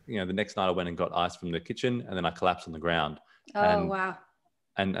the next night I went and got ice from the kitchen, and then I collapsed on the ground. Oh, wow.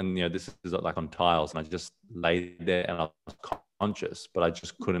 And this is like on tiles, and I just lay there, and I was conscious, but I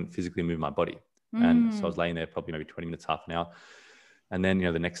just couldn't physically move my body. And so I was laying there probably maybe 20 minutes, half an hour. And then,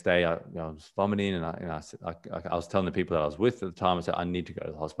 the next day I was vomiting, and I was telling the people that I was with at the time, I said, I need to go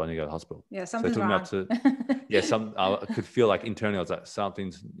to the hospital. I need to go to the hospital. Yeah, something's wrong. I could feel like internally, I was like,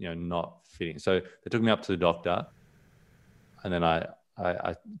 something's, not fitting. So they took me up to the doctor, and then I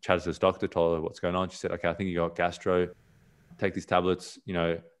chatted to this doctor, told her what's going on. She said, okay, I think you got gastro. Take these tablets,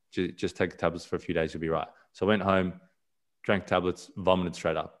 just take the tablets for a few days, you'll be right. So I went home, drank tablets, vomited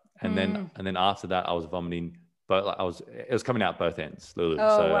straight up. And then after that, I was vomiting, but it was coming out both ends, Lulu.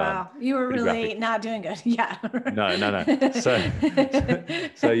 Oh, so, wow. You were really graphic. not doing good. Yeah. No. So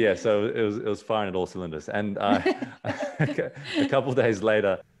it was firing at all cylinders. And a couple of days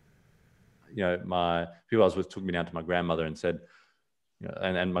later, my people I was with took me down to my grandmother and said,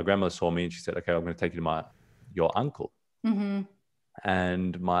 and my grandmother saw me, and she said, okay, I'm going to take you to your uncle.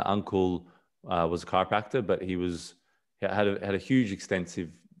 And my uncle was a chiropractor, but he had a huge,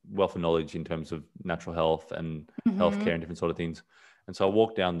 extensive wealth of knowledge in terms of natural health and healthcare and different sort of things. And so I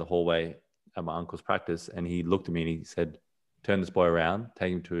walked down the hallway at my uncle's practice, and he looked at me and he said, turn this boy around,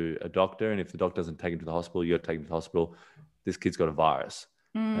 take him to a doctor. And if the doctor doesn't take him to the hospital, you got to take him to the hospital. This kid's got a virus.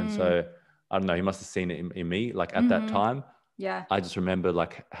 And so I don't know, he must have seen it in me. Like at that time, I just remember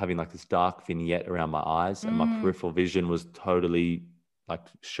like having like this dark vignette around my eyes, and my peripheral vision was totally like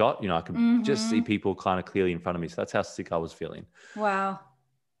shot. I could just see people kind of clearly in front of me. So that's how sick I was feeling. Wow.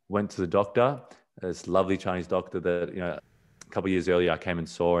 Went to the doctor, this lovely Chinese doctor that, a couple of years earlier I came and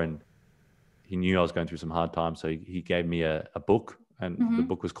saw, and he knew I was going through some hard times. So he gave me a book, and the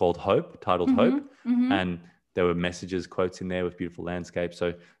book was called titled Hope. And there were messages, quotes in there with beautiful landscapes.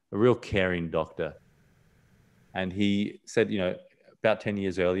 So a real caring doctor. And he said, about 10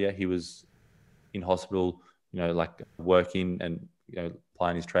 years earlier, he was in hospital, like working and,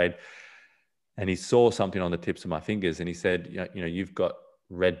 applying his trade. And he saw something on the tips of my fingers, and he said, you've got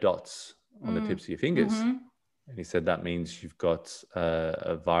red dots on the tips of your fingers. And he said, that means you've got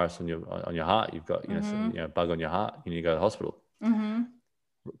a virus on your heart. You've got, a bug on your heart. You need to go to the hospital.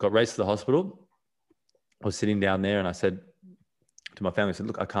 Got raced to the hospital. I was sitting down there, and I said to my family, I said,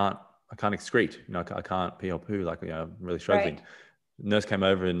 look, I can't excrete, I can't pee or poo, like, I'm really struggling. Right. The nurse came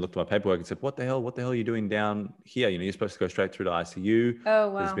over and looked at my paperwork and said, what the hell are you doing down here? You're supposed to go straight through to ICU. Oh,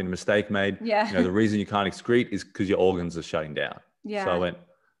 wow. There's been a mistake made. Yeah. The reason you can't excrete is because your organs are shutting down. Yeah. So I went,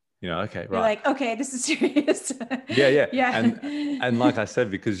 okay, right. You're like, okay, this is serious. Yeah. And like I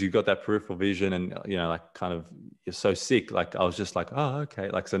said, because you've got that peripheral vision, and, like kind of, you're so sick. Like I was just like, oh, okay.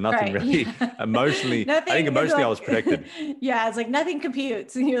 Like, so nothing really emotionally, I think emotionally I was protected. Yeah. It's like nothing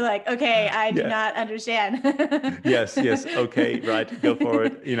computes. And you're like, okay, I do not understand. Yes. Okay. Right. Go for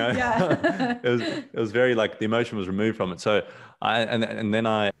it. Yeah. It was very like the emotion was removed from it. So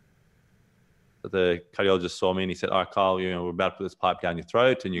the cardiologist saw me, and he said, all right, Kyle, we're about to put this pipe down your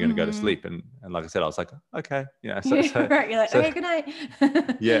throat, and you're going to go to sleep. And like I said, I was like, okay. So, right. You're like, okay, good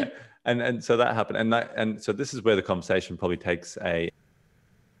night. Yeah. And so that happened. And so this is where the conversation probably takes a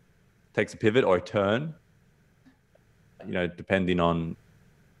pivot or a turn, depending on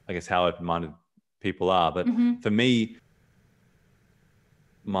I guess, how open-minded people are. But for me,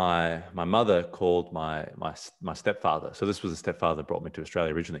 my mother called my stepfather. So this was the stepfather that brought me to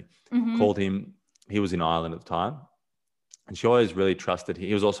Australia originally. Called him. He was in Ireland at the time, and she always really trusted.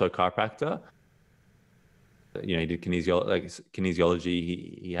 He was also a chiropractor. You know, he did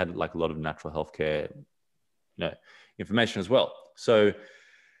kinesiology. He had like a lot of natural healthcare, information as well. So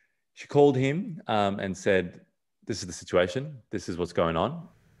she called him and said, "This is the situation. This is what's going on.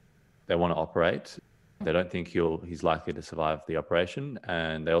 They want to operate. They don't think he's likely to survive the operation,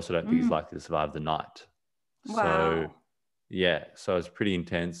 and they also don't think he's likely to survive the night." Wow. So, yeah, so it's pretty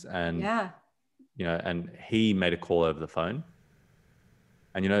intense, and and he made a call over the phone.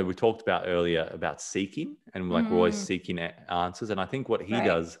 And we talked about earlier about seeking, and we're always seeking answers. And I think what he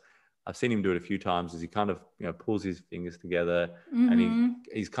does, I've seen him do it a few times, is he kind of pulls his fingers together, and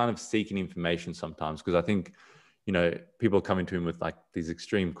he's kind of seeking information sometimes, because I think people come into him with like these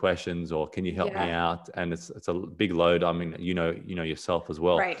extreme questions, or can you help me out? And it's a big load. I mean, yourself as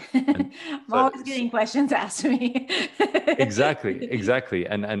well. Right. I'm always getting questions asked to me. Exactly.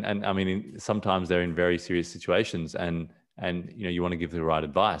 And I mean, sometimes they're in very serious situations, and you want to give the right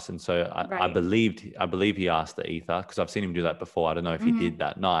advice. And so I believe he asked the ether, because I've seen him do that before. I don't know if he did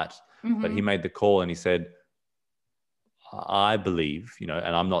that night, but he made the call and he said, "I believe,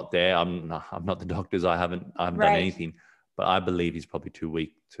 and I'm not there. I'm not the doctors. I haven't done anything, but I believe he's probably too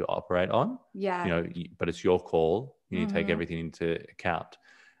weak to operate on. Yeah. But it's your call. You need to take everything into account."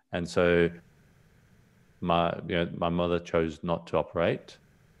 And so my mother chose not to operate,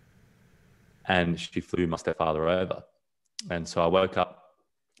 and she flew my stepfather over. And so I woke up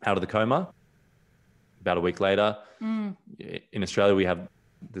out of the coma about a week later. In Australia, we have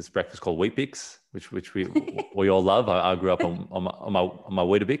this breakfast called Weet-Bix, which we all love. I grew up on my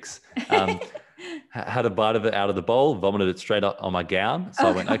Weetabix. Had a bite of it out of the bowl, vomited it straight up on my gown. So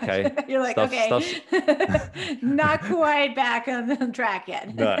I went, okay. You're like, okay, not quite back on the track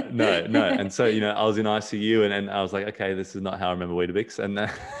yet. No. And so, I was in ICU, and I was like, okay, this is not how I remember Weetabix. And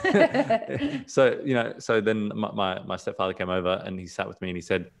so then my stepfather came over and he sat with me and he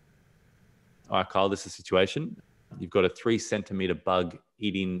said, "All right, Kyle, this is the situation. You've got a 3-centimeter bug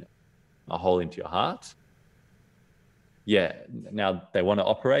eating a hole into your heart. Yeah, now they want to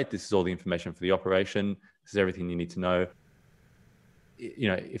operate. This is all the information for the operation. This is everything you need to know.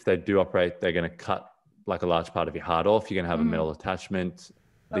 If they do operate, they're going to cut like a large part of your heart off. You're going to have a metal attachment.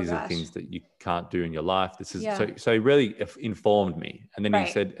 These are the things that you can't do in your life. This is so he really informed me. And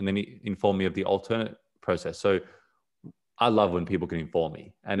then he informed me of the alternate process. So I love when people can inform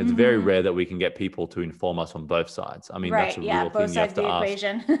me, and it's very rare that we can get people to inform us on both sides. I mean, that's a real thing you have to ask.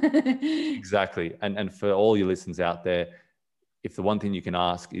 Equation. Exactly. And for all your listeners out there, if the one thing you can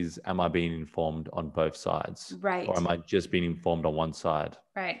ask is, am I being informed on both sides? Right. Or am I just being informed on one side?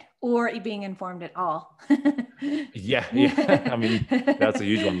 Right. Or being informed at all. Yeah. I mean, that's a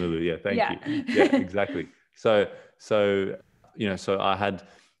huge one, Lulu. Yeah. Thank you. Yeah, exactly. So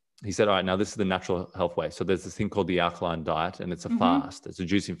he said, all right, now this is the natural health way. So there's this thing called the alkaline diet, and it's a fast. It's a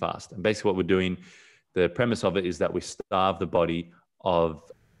juicing fast. And basically what we're doing, the premise of it is that we starve the body of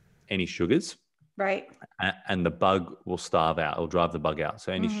any sugars. Right. And the bug will starve out. It'll drive the bug out.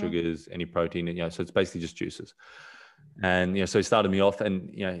 So any sugars, any protein, so it's basically just juices. And, so he started me off,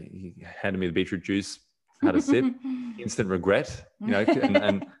 and, he handed me the beetroot juice, had a sip, instant regret, and I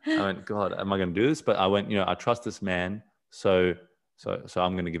went, God, am I going to do this? But I went, I trust this man. So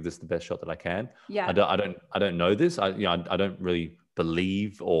I'm going to give this the best shot that I can. Yeah. I don't know this. I don't really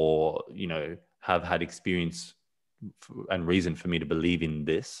believe or, have had experience and reason for me to believe in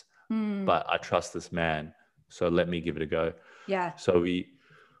this, but I trust this man. So let me give it a go. Yeah. So the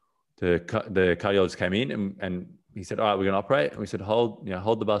cardiologist came in and he said, all right, we're going to operate. And we said, hold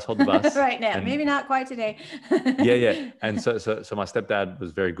the bus. Right now. And maybe not quite today. Yeah. And so my stepdad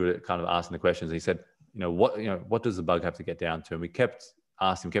was very good at kind of asking the questions. And he said, what does the bug have to get down to? And we kept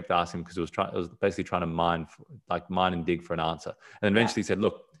asking because it was basically trying to mine and dig for an answer. And then eventually he said,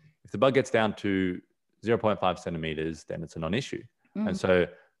 look, if the bug gets down to 0.5 centimeters, then it's a non-issue. And so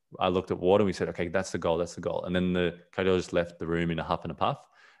I looked at water and we said, okay, that's the goal. And then the cardiologist left the room in a huff and a puff.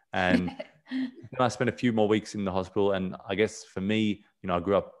 And then I spent a few more weeks in the hospital. And I guess for me, I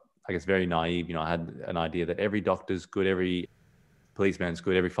grew up, very naive. I had an idea that every doctor's good, every policeman's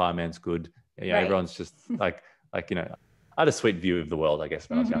good, every fireman's good. Everyone's just I had a sweet view of the world, I guess,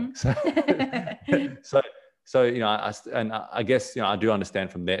 when I was young. So I guess I do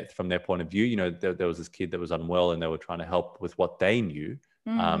understand from their point of view. There was this kid that was unwell, and they were trying to help with what they knew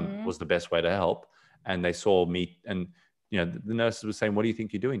was the best way to help. And they saw me, and the nurses were saying, "What do you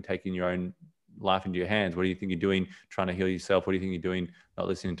think you're doing, taking your own life into your hands. What do you think you're doing trying to heal yourself? What do you think you're doing not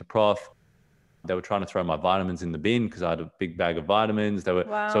listening to Prof? They were trying to throw my vitamins in the bin because I had a big bag of vitamins. Wow.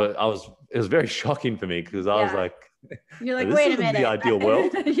 It was very shocking for me because I was Yeah. like, You're like, this wait a isn't the minute. ideal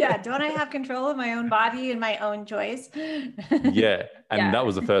world. Yeah. Don't I have control of my own body and my own choice? Yeah. And Yeah. that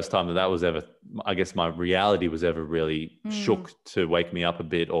was the first time that was ever, I guess my reality was ever really shook to wake me up a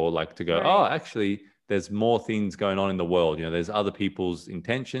bit, or like to go, oh, Right. actually, there's more things going on in the world. You know, there's other people's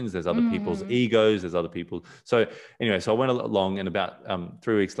intentions, there's other people's Mm-hmm. egos, there's other people. So anyway, so I went along, and about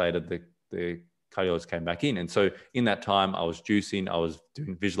 3 weeks later, the cardiologist came back in. And so in that time, I was juicing, I was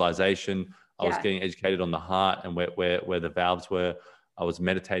doing visualization, I was Yeah. getting educated on the heart and where the valves were. I was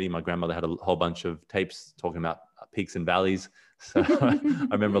meditating. My grandmother had a whole bunch of tapes talking about peaks and valleys. So I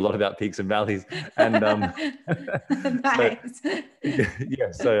remember a lot about peaks and valleys. And so Nice.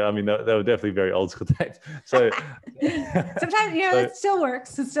 yeah, so I mean, they were definitely very old school tapes. So Sometimes, you know, so it still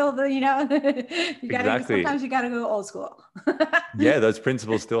works. It's still the, you know, exactly. sometimes you gotta go old school. Yeah, those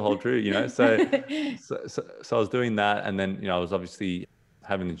principles still hold true, you know. So I was doing that, and then, you know, I was obviously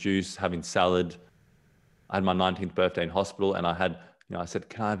having the juice, having salad. I had my 19th birthday in hospital, and I had, you know, I said,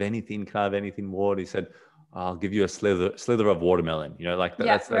 "Can I have anything? Can I have anything more?" He said, "I'll give you a slither of watermelon." You know, like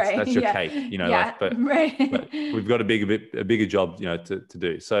Yeah, right. that's your Yeah. cake. You know, Yeah, like, but right. we've got a bigger job, you know, to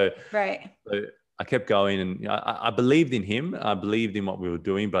do. Right. So I kept going, and, you know, I believed in him. I believed in what we were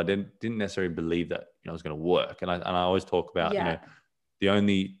doing, but I didn't necessarily believe that, you know, it was going to work. And I always talk about, you Yeah. know, the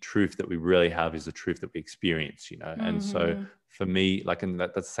only truth that we really have is the truth that we experience, you know. And so Mm-hmm. for me, like, and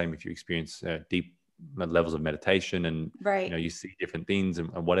that's the same if you experience deep levels of meditation, and, you know, Right. you see different things, and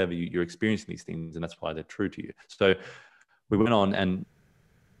whatever, you're experiencing these things, and that's why they're true to you. So we went on, and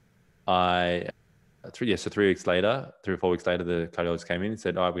I, 3 weeks later, 3 or 4 weeks later, the cardiologist came in and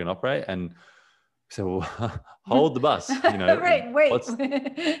said, "All right, we're going to operate." And so, well, hold the bus, you know, Right. Wait. what's,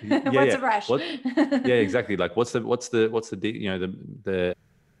 yeah, What's yeah, a rush? what, yeah, exactly. Like, you know,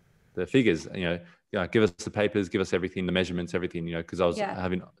 the figures, you know, yeah, give us the papers, give us everything, the measurements, everything, you know, because I was Yeah.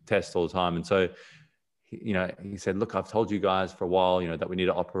 having tests all the time. And so, you know, he said, "Look, I've told you guys for a while, you know, that we need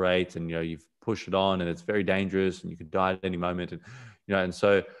to operate, and, you know, you've pushed it on, and it's very dangerous, and you could die at any moment." And, you know, and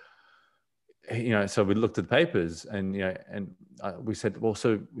so, you know, so we looked at the papers, and, you know, and we said, "Well, so,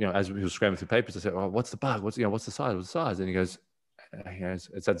 you know," as we were scrambling through papers, I said, "Oh, what's the bug? What's, you know, what's the size? What's the size?" And he goes,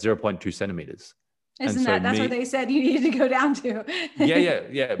 "It's at 0.2 centimeters." And Isn't so that's what they said you needed to go down to?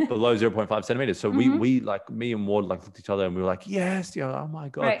 yeah, below 0.5 centimeters. So Mm-hmm. we like, me and Ward, like, looked at each other, and we were like, "Yes, you know, oh my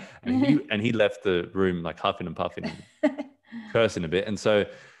God." Right. And he left the room like huffing and puffing and cursing a bit. And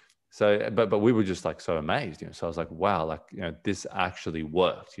but we were just like so amazed, you know. So I was like, wow, like, you know, this actually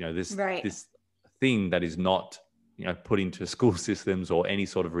worked, you know, Right. this thing that is not, you know, put into school systems or any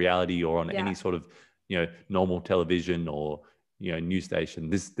sort of reality, or on Yeah. any sort of, you know, normal television or, you know, news station.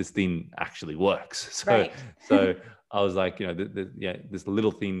 This thing actually works. Right. So I was like, you know, yeah, this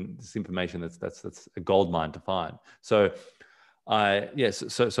little thing, this information, that's a gold mine to find. So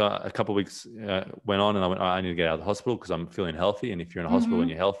so a couple of weeks went on, and I went, "Oh, I need to get out of the hospital because I'm feeling healthy." And if you're in a hospital and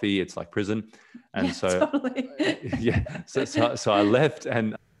Mm-hmm. you're healthy, it's like prison. And Yeah, so totally. yeah, so I left,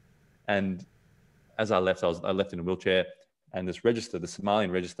 and as I left, I left in a wheelchair, and this register, the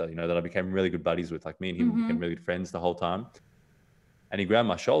Somalian register, you know, that I became really good buddies with, like, me and him became Mm-hmm. really good friends the whole time. And he grabbed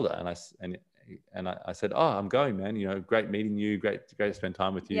my shoulder, and I said, "Oh, I'm going, man. You know, great meeting you. Great to spend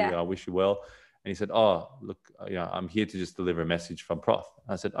time with you. Yeah. I wish you well." And he said, "Oh, look, you know, I'm here to just deliver a message from Prof."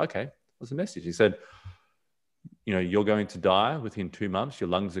 And I said, "Okay, what's the message?" He said, "You know, you're going to die within 2 months. Your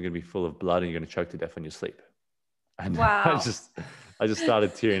lungs are going to be full of blood, and you're going to choke to death on your sleep." And Wow. I just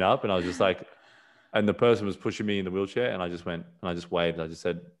started tearing up, and I was just like, and the person was pushing me in the wheelchair, and I just went, and I just waved. I just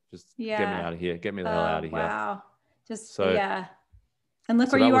said, "Just get me Yeah. out of here. Get me the hell out Oh, of here." wow. Just, So, yeah. And look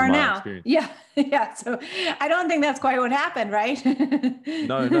so where that you was are my now. experience. Yeah. Yeah. So I don't think that's quite what happened, right?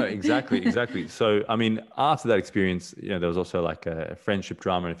 No, exactly. So, I mean, after that experience, you know, there was also like a friendship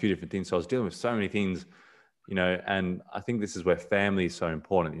drama and a few different things. So I was dealing with so many things, you know, and I think this is where family is so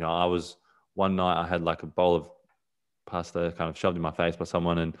important. You know, one night I had like a bowl of pasta kind of shoved in my face by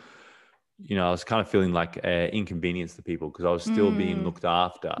someone, and, you know, I was kind of feeling like inconvenience to people because I was still being Mm, looked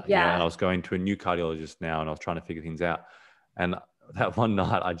after, you know, and I yeah. was going to a new cardiologist now, and I was trying to figure things out. And that one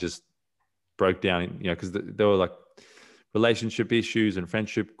night I just broke down, you know, because there were like relationship issues and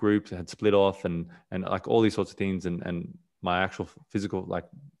friendship groups had split off, and like all these sorts of things, and my actual physical, like,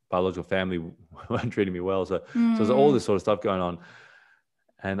 biological family weren't treating me well. So there's all Mm, this sort of stuff going on.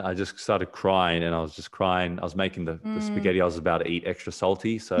 And I just started crying, and I was just crying. I was making the spaghetti I was about to eat extra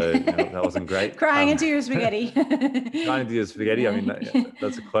salty. So, that wasn't great. Crying into your spaghetti. Crying into your spaghetti. I mean,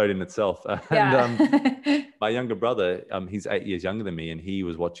 that's a quote in itself. And Yeah. my younger brother, he's 8 years younger than me, and he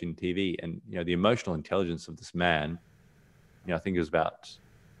was watching TV, and, the emotional intelligence of this man, I think he was about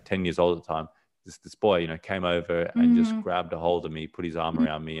 10 years old at the time. This boy, came over and just grabbed a hold of me, put his arm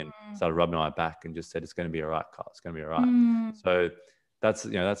around me, and started rubbing my back, and just said, "It's going to be all right, Carl. It's going to be all right." So that's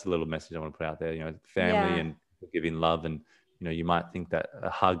a little message I want to put out there. Family and giving love, and you might think that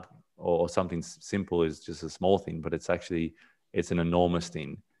a hug or something simple is just a small thing, but it's an enormous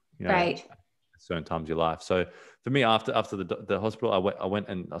thing. Right. At certain times of your life. So for me, after the hospital, I went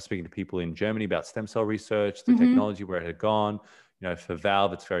and I was speaking to people in Germany about stem cell research, the technology, where it had gone. For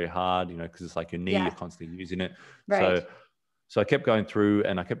valve, it's very hard, because it's like your knee, you're constantly using it. Right. So I kept going through,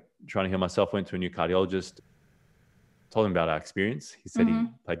 and I kept trying to heal myself. Went to a new cardiologist, told him about our experience. He said he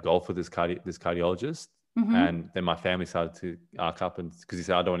played golf with this cardiologist. And then my family started to arc up, and because he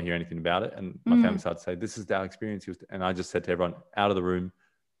said, "I don't want to hear anything about it." And my family started to say, "This is our experience." And I just said to everyone, out of the room,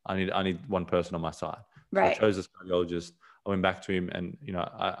 I need one person on my side. So I chose this cardiologist. I went back to him, and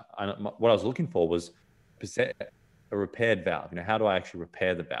what I was looking for was a repaired valve. How do I actually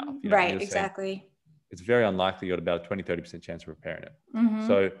repair the valve? Right, exactly. It's very unlikely you've got about a 20-30% chance of repairing it.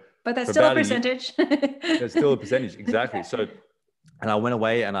 So, but that's still a percentage. There's still a percentage, exactly. So, and I went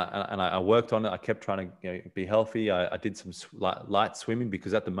away and I worked on it. I kept trying to be healthy. I did some light swimming,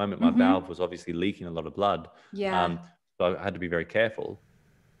 because at the moment my valve was obviously leaking a lot of blood. Yeah. So I had to be very careful.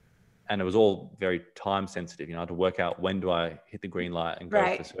 And it was all very time sensitive. I had to work out, when do I hit the green light and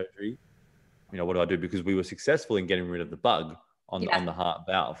go for surgery? What do I do? Because we were successful in getting rid of the bug on the heart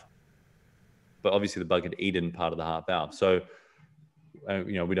valve. But obviously the bug had eaten part of the heart valve. So,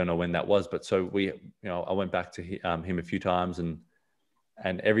 we don't know when that was. But so I went back to him a few times, and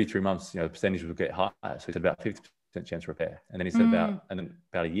every 3 months, the percentage would get higher. So he said about 50% chance of repair. And then he said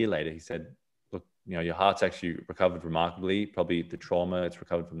about a year later, he said, "Look, your heart's actually recovered remarkably. Probably it's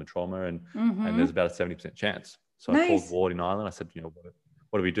recovered from the trauma, and there's about a 70% chance." So I called Ward in Ireland. I said,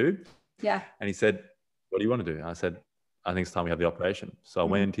 what do we do? Yeah. And he said, "What do you want to do?" And I said, "I think it's time we have the operation." So I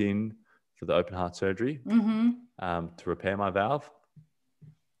went in for the open heart surgery to repair my valve.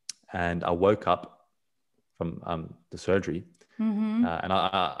 And I woke up from the surgery. And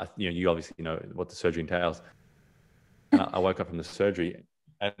I you obviously know what the surgery entails. I woke up from the surgery,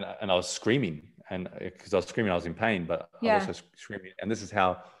 and I was screaming, and because I was screaming, I was in pain, but I was also screaming. And this is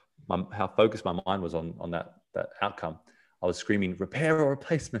how focused my mind was on that outcome. I was screaming, "Repair or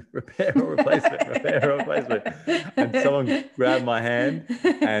replacement, repair or replacement, repair or replacement." And someone grabbed my hand,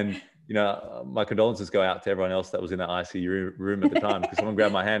 and my condolences go out to everyone else that was in the ICU room at the time, because someone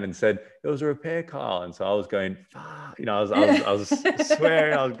grabbed my hand and said, "It was a repair, Carl." And so I was going, "Fuck," I was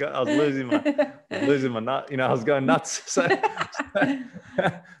swearing, I was losing my nut, I was going nuts. So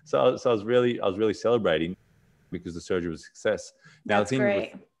I was really celebrating, because the surgery was a success. Now, That's the thing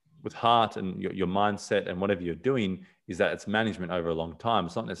great. with heart and your mindset and whatever you're doing is that it's management over a long time.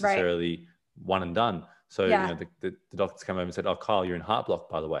 It's not necessarily one and done. So, the doctors came over and said, "Oh, Kyle, you're in heart block,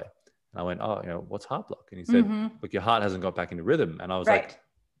 by the way." And I went, "Oh, what's heart block?" And he said, "Look, your heart hasn't got back into rhythm." And I was like,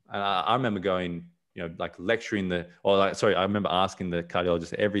 and I remember going, like lecturing I remember asking the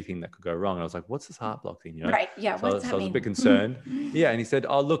cardiologist everything that could go wrong. And I was like, "What's this heart block thing?" Right. Yeah. So I was a bit concerned. Yeah. And he said,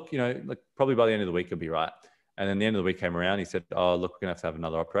 "Oh, look, like probably by the end of the week, it'll be right." And then the end of the week came around. He said, "Oh, look, we're going to have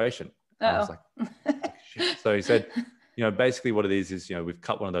another operation." And I was like, "Shit." So he said, basically what it is, we've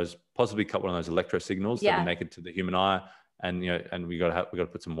possibly cut one of those electro signals that we make it to the human eye. And, and we got to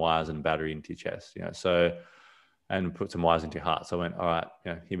put some wires and a battery into your chest, so, and put some wires into your heart. So I went, all right,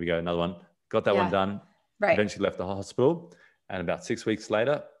 here we go. Another one. Got that one done. Right. Eventually left the hospital. And about 6 weeks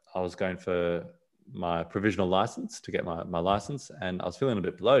later, I was going for my provisional license to get my license. And I was feeling a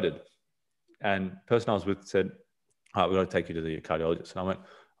bit bloated. And the person I was with said, "All right, we've got to take you to the cardiologist." And I went,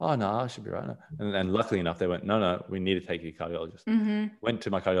 "Oh, no, I should be right now." And luckily enough, they went, no, we need to take you to the cardiologist. Went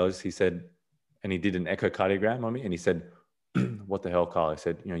to my cardiologist. He said, and he did an echocardiogram on me. And he said, "What the hell, Carl?" I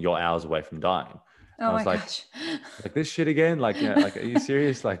said, "You're hours away from dying." Oh, I was my gosh. like this shit again? Like, like, are you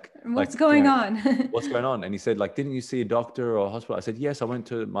serious? Like, what's going on? What's going on? And he said, like, "Didn't you see a doctor or a hospital?" I said, "Yes, I went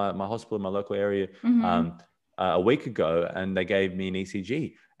to my hospital in my local area a week ago, and they gave me an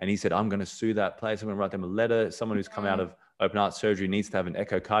ECG." And he said, "I'm going to sue that place. I'm going to write them a letter. Someone who's come out of open heart surgery needs to have an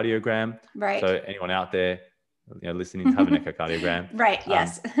echocardiogram." Right. So anyone out there, listening, have an echocardiogram. Right.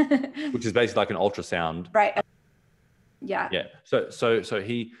 Yes. Which is basically like an ultrasound. Right. Yeah. Yeah. So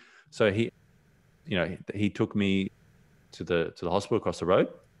he took me to the hospital across the road,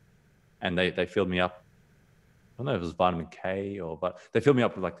 and they filled me up don't know if it was vitamin K but they filled me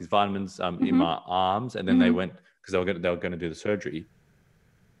up with like these vitamins in my arms, and then they went, because they were going to do the surgery.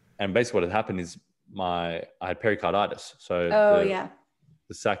 And basically what had happened is I had pericarditis. So Oh yeah.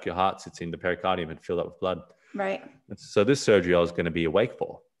 the sac your heart sits in, the pericardium, had filled up with blood. Right. So this surgery I was going to be awake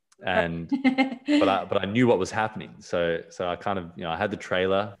for, and but I knew what was happening. So I kind of, I had the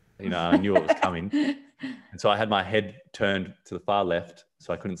trailer, I knew what was coming, and so I had my head turned to the far left,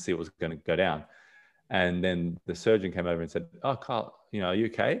 so I couldn't see what was going to go down. And then the surgeon came over and said, "Oh, Carl, are you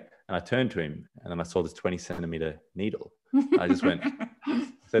okay?" And I turned to him, and then I saw this 20-centimeter needle. I just went, I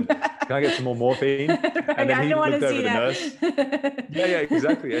said, "Can I get some more morphine?" Right, And then I he don't want looked to over see the that. nurse. Yeah,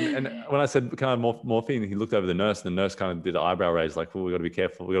 exactly. And when I said, "Can I have morphine?" He looked over the nurse, and the nurse kind of did an eyebrow raise, like, "Well, we got to be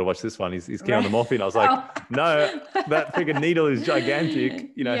careful. We got to watch this one. He's keen on the morphine." I was like, Oh. "No, that freaking needle is gigantic.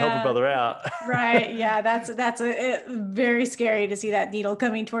 Help a Yeah. brother out." Right. Yeah. That's very scary to see that needle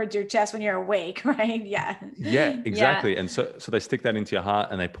coming towards your chest when you're awake. Right. Yeah. Yeah, Yeah. exactly. And so they stick that into your heart,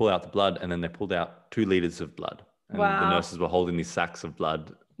 and they pull out the blood, and then they pulled out 2 liters of blood, and the Wow. nurses were holding these sacks of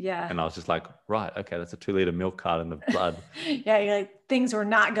blood. Yeah. And I was just like, right, okay, that's a 2-liter milk carton of blood. Yeah. You're like, things were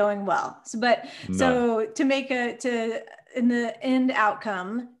not going well. No. So in the end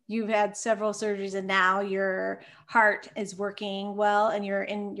outcome, you've had several surgeries and now your heart is working well and you're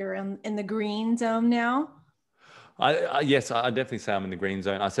in the green zone now. Yes, I definitely say I'm in the green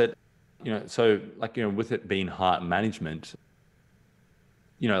zone. I said, so like, with it being heart management,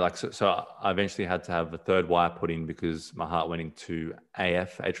 like, so I eventually had to have a third wire put in because my heart went into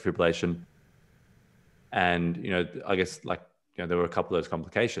AF, atrial fibrillation. And, I guess like, there were a couple of those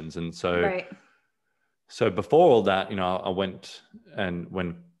complications. And Right. so before all that, I went, and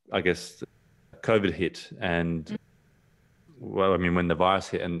when I guess COVID hit, and well, I mean, when the virus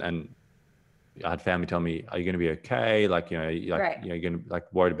hit, and I had family tell me, "Are you going to be okay? Like, Right. you're going to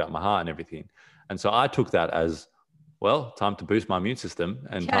like worried about my heart and everything." And so I took that as, well, time to boost my immune system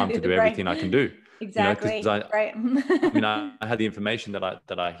and time Yeah. to do Right. everything I can do, because Exactly. Right. I mean, I had the information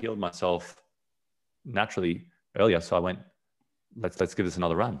that I healed myself naturally earlier. So I went, let's give this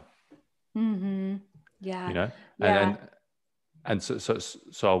another run, Mm-hmm. Yeah. and, Yeah.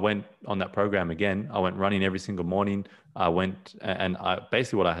 so I went on that program again. I went running every single morning. I went, and I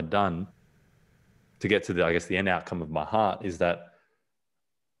basically, what I had done to get to the end outcome of my heart is that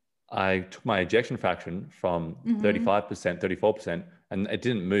I took my ejection fraction from 35%, 34%, and it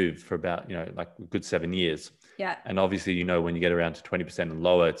didn't move for about, like a good 7 years. Yeah. And obviously, when you get around to 20% and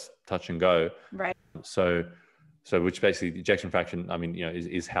lower, it's touch and go. Right. So which basically, ejection fraction, I mean,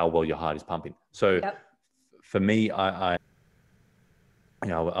 is how well your heart is pumping. So Yep. for me, I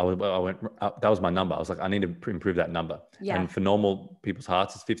went up, that was my number. I was like, I need to improve that number. Yeah. And for normal people's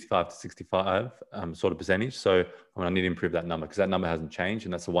hearts, it's 55 to 65 sort of percentage. So I need to improve that number because that number hasn't changed.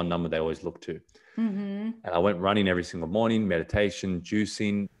 And that's the one number they always look to. Mm-hmm. And I went running every single morning, meditation,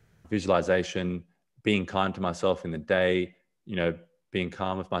 juicing, visualization, being kind to myself in the day, being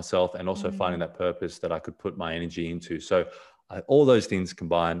calm with myself, and also finding that purpose that I could put my energy into. So all those things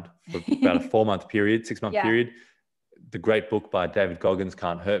combined for about a 4-month period, 6-month Yeah. period. The great book by David Goggins,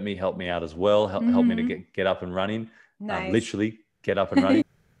 Can't Hurt Me, helped me out as well. Help me to get up and running. Nice. Literally get up and running.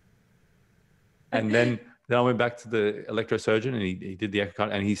 And then I went back to the electrosurgeon, and he did the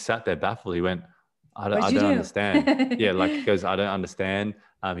echocardiogram, and he sat there baffled. He went, I don't understand. Yeah, like he goes, I don't understand.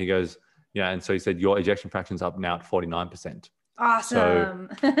 He goes, yeah. And so he said, your ejection fraction's up now at 49%. Awesome.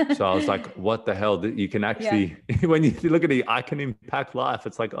 So I was like, what the hell? You can actually, when you look at it, I can impact life.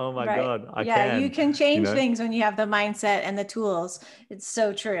 It's like, oh my God, I can. You can change things when you have the mindset and the tools. It's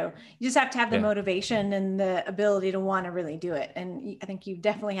so true. You just have to have the motivation and the ability to want to really do it. And I think you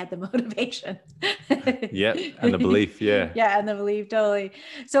definitely had the motivation. Yeah. And the belief. Yeah. Yeah. And the belief. Totally.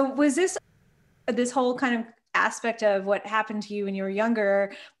 So was this whole kind of aspect of what happened to you when you were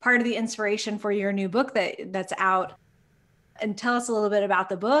younger, part of the inspiration for your new book that's out? And tell us a little bit about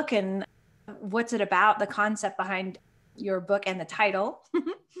the book and what's it about, the concept behind your book and the title.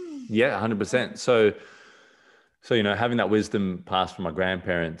 Yeah, 100%. So, having that wisdom passed from my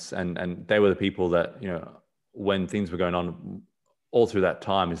grandparents, and they were the people that, when things were going on all through that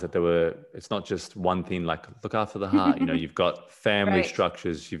time, is that it's not just one thing, like look after the heart, you've got family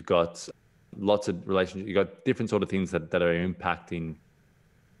structures, you've got lots of relationships, you've got different sort of things that are impacting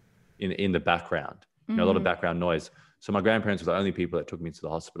in the background, a lot of background noise. So my grandparents were the only people that took me to the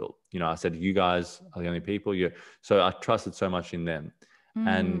hospital. I said, you guys are the only people. So I trusted so much in them.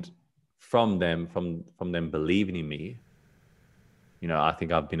 And from them believing in me, I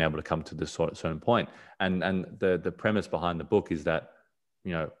think I've been able to come to this certain point. And the premise behind the book is that,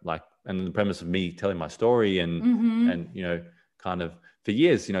 and the premise of me telling my story and kind of for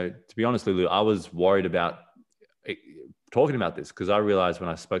years, to be honest, Lulu, I was worried about talking about this, because I realized when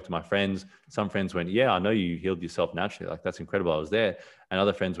I spoke to my friends, some friends went, yeah, I know you healed yourself naturally. Like, that's incredible. I was there. And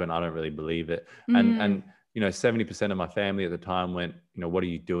other friends went, I don't really believe it. And 70% of my family at the time went, what are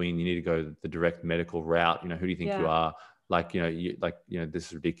you doing? You need to go the direct medical route. Who do you think you are? Like, this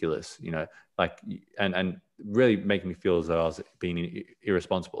is ridiculous, like, and really making me feel as though I was being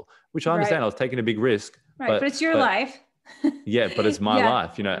irresponsible, which I understand. I was taking a big risk, but it's your life. Yeah, but it's my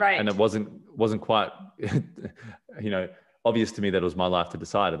life, and it wasn't quite, obvious to me that it was my life to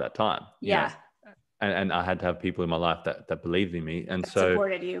decide at that time. And I had to have people in my life that believed in me and so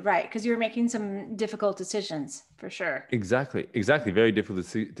supported you, right? Because you were making some difficult decisions, for sure. Exactly. Very difficult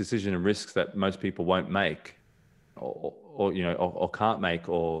decision and risks that most people won't make, or can't make,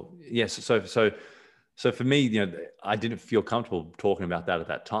 or yes. So for me, I didn't feel comfortable talking about that at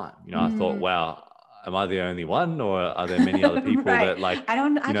that time. I thought, wow, am I the only one, or are there many other people that like, I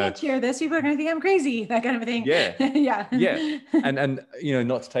can't share this. People are going to think I'm crazy, that kind of a thing. Yeah. And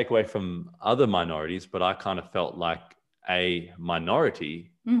not to take away from other minorities, but I kind of felt like a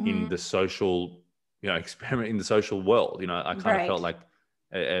minority in the social, experiment in the social world. I kind of felt like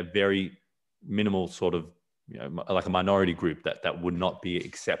a very minimal sort of, like a minority group that would not be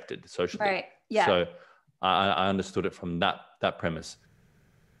accepted socially. Right. Yeah. So I understood it from that premise.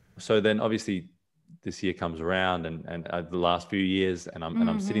 So then obviously this year comes around and the last few years, and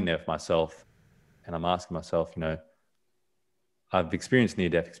I'm sitting there with myself and I'm asking myself, I've experienced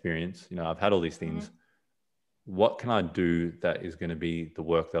near-death experience, I've had all these things. What can I do that is going to be the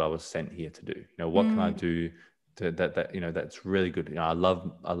work that I was sent here to do? What can I do to that that's really good? I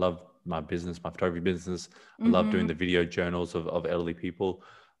love my business, my photography business. I love doing the video journals of elderly people.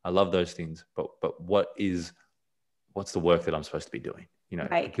 I love those things. But what's the work that I'm supposed to be doing?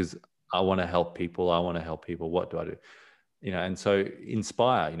 Because I want to help people. What do I do? And so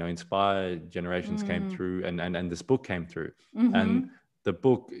Inspire Generations came through, and this book came through. And the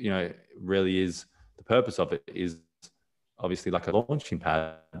book, really is, the purpose of it is obviously like a launching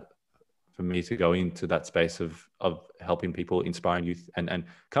pad for me to go into that space of helping people, inspiring youth, and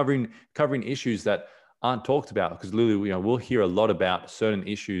covering issues that aren't talked about. Because Lulu, we'll hear a lot about certain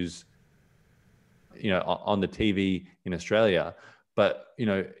issues, on the TV in Australia, but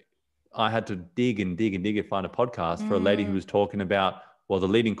I had to dig and find a podcast for a lady who was talking about, well, the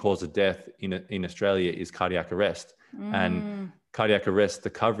leading cause of death in Australia is cardiac arrest. And cardiac arrest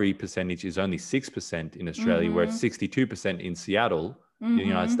recovery percentage is only 6% in Australia, where it's 62% in Seattle, in the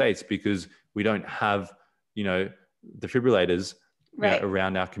United States, because we don't have, defibrillators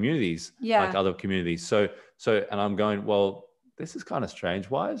around our communities, like other communities. So, and I'm going, well, this is kind of strange.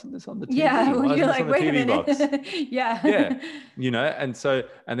 Why isn't this on the TV? Yeah, Why you're isn't this like, on the wait TV a minute. box?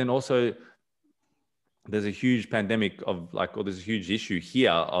 And then also there's a huge pandemic of there's a huge issue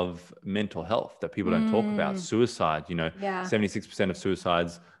here of mental health that people don't talk about. Suicide, 76% of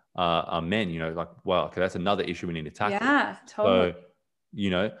suicides are men, wow, okay, that's another issue we need to tackle. Yeah, totally.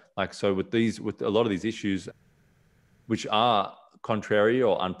 So, with a lot of these issues, which are contrary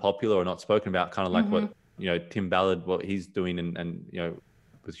or unpopular or not spoken about, kind of like what, Tim Ballard, what he's doing and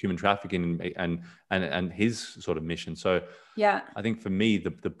with human trafficking and his sort of mission. So I think for me,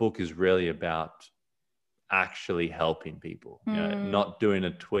 the book is really about actually helping people, not doing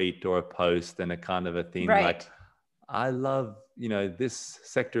a tweet or a post and a kind of a thing like, I love, this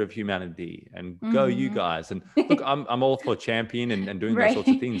sector of humanity and go you guys. And look, I'm all for champion and doing those sorts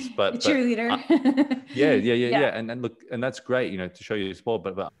of things, but cheerleader. And look, and that's great, to show you support,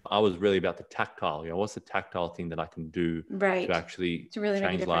 but I was really about the tactile, what's the tactile thing that I can do to actually really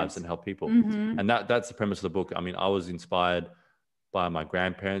change lives and help people. And that's the premise of the book. I mean, I was inspired by my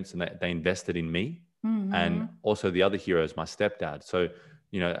grandparents, and they invested in me. And also the other heroes, my stepdad. So,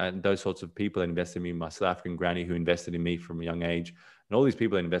 and those sorts of people that invested in me, my South African granny who invested in me from a young age, and all these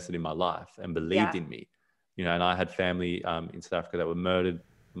people that invested in my life and believed in me, and I had family in South Africa that were murdered.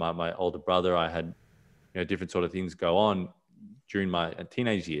 My older brother, I had, different sort of things go on during my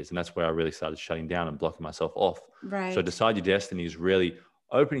teenage years. And that's where I really started shutting down and blocking myself off. So Decide Your Destiny is really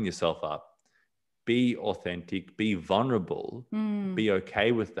opening yourself up, be authentic, be vulnerable, be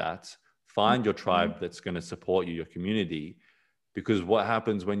okay with that. Find your tribe that's going to support you, your community, because what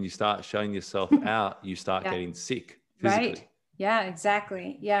happens when you start shutting yourself out, you start getting sick physically. Right. Yeah,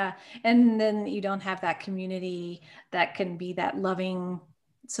 exactly. Yeah. And then you don't have that community that can be that loving,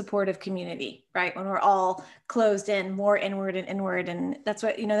 supportive community, right? When we're all closed in, more inward and inward. And that's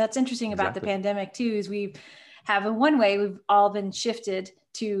what, that's interesting about the pandemic too, is in one way, we've all been shifted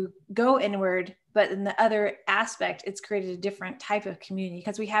to go inward, but in the other aspect, it's created a different type of community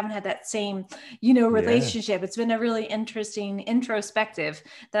because we haven't had that same, relationship. It's been a really interesting introspective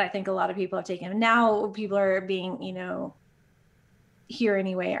that I think a lot of people have taken. Now people are being, here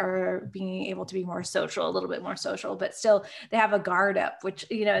anyway, are being able to be more social, a little bit more social, but still they have a guard up, which,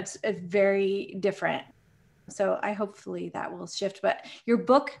 it's very different. So hopefully that will shift, but your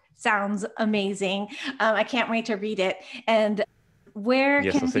book sounds amazing. I can't wait to read it. And where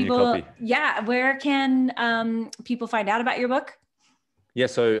Yes, I'll can send you a people, copy. where can people find out about your book? Yeah,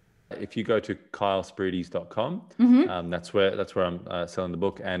 so if you go to kylespyrides.com, Mm-hmm. that's where I'm selling the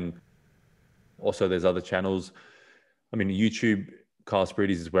book. And also there's other channels. I mean, YouTube, Kyle Spyrides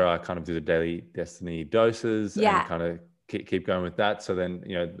is where I kind of do the daily Destiny doses and Yeah. kind of keep going with that. So then,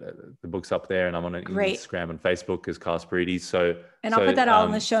 the book's up there, and I'm on Great. Instagram and Facebook as Kyle Spyrides. So, and I'll put that all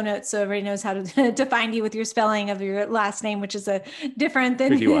in the show notes so everybody knows how to find you with your spelling of your last name, which is a different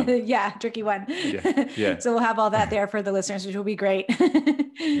than tricky one. Yeah, tricky one. Yeah. So we'll have all that there for the listeners, which will be great.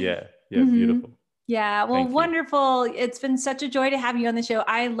 Yeah, Mm-hmm. Beautiful. Yeah, well, Thank wonderful. It's been such a joy to have you on the show.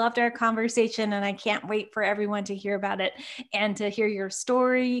 I loved our conversation, and I can't wait for everyone to hear about it and to hear your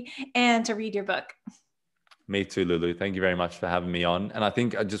story and to read your book. Me too, Lulu. Thank you very much for having me on. And I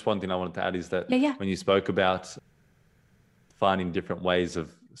think just one thing I wanted to add is that when you spoke about finding different ways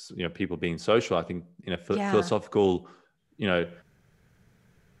of, people being social, I think, philosophical,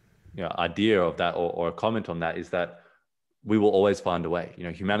 idea of that or a comment on that is that we will always find a way.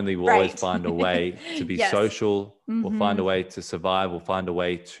 Humanity will always find a way to be social. Mm-hmm. We'll find a way to survive. We'll find a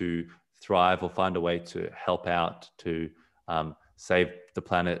way to thrive. We'll find a way to help out, to save the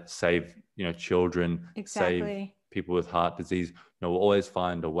planet, save, children, save people with heart disease. We'll always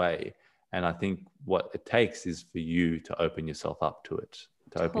find a way. And I think what it takes is for you to open yourself up to it,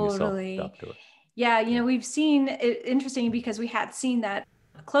 open yourself up to it. Yeah. We've seen it interesting because we had seen that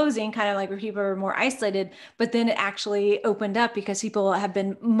closing kind of like where people are more isolated, but then it actually opened up because people have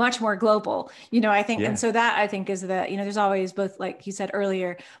been much more global, I think. And so that I think is that, there's always both, like you said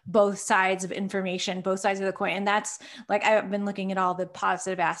earlier, both sides of information, both sides of the coin. And that's like, I've been looking at all the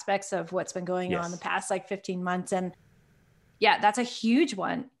positive aspects of what's been going on the past, 15 months. And that's a huge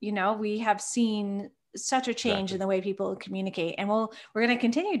one. We have seen such a change in the way people communicate, and we're going to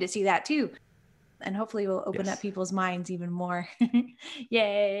continue to see that too. And hopefully we'll open up people's minds even more.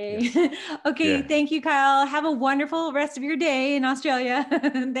 Yay. Okay. Thank you, Kyle. Have a wonderful rest of your day in Australia.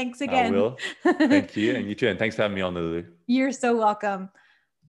 Thanks again. I will. Thank you. And you too. And thanks for having me on, Lulu. You're so welcome.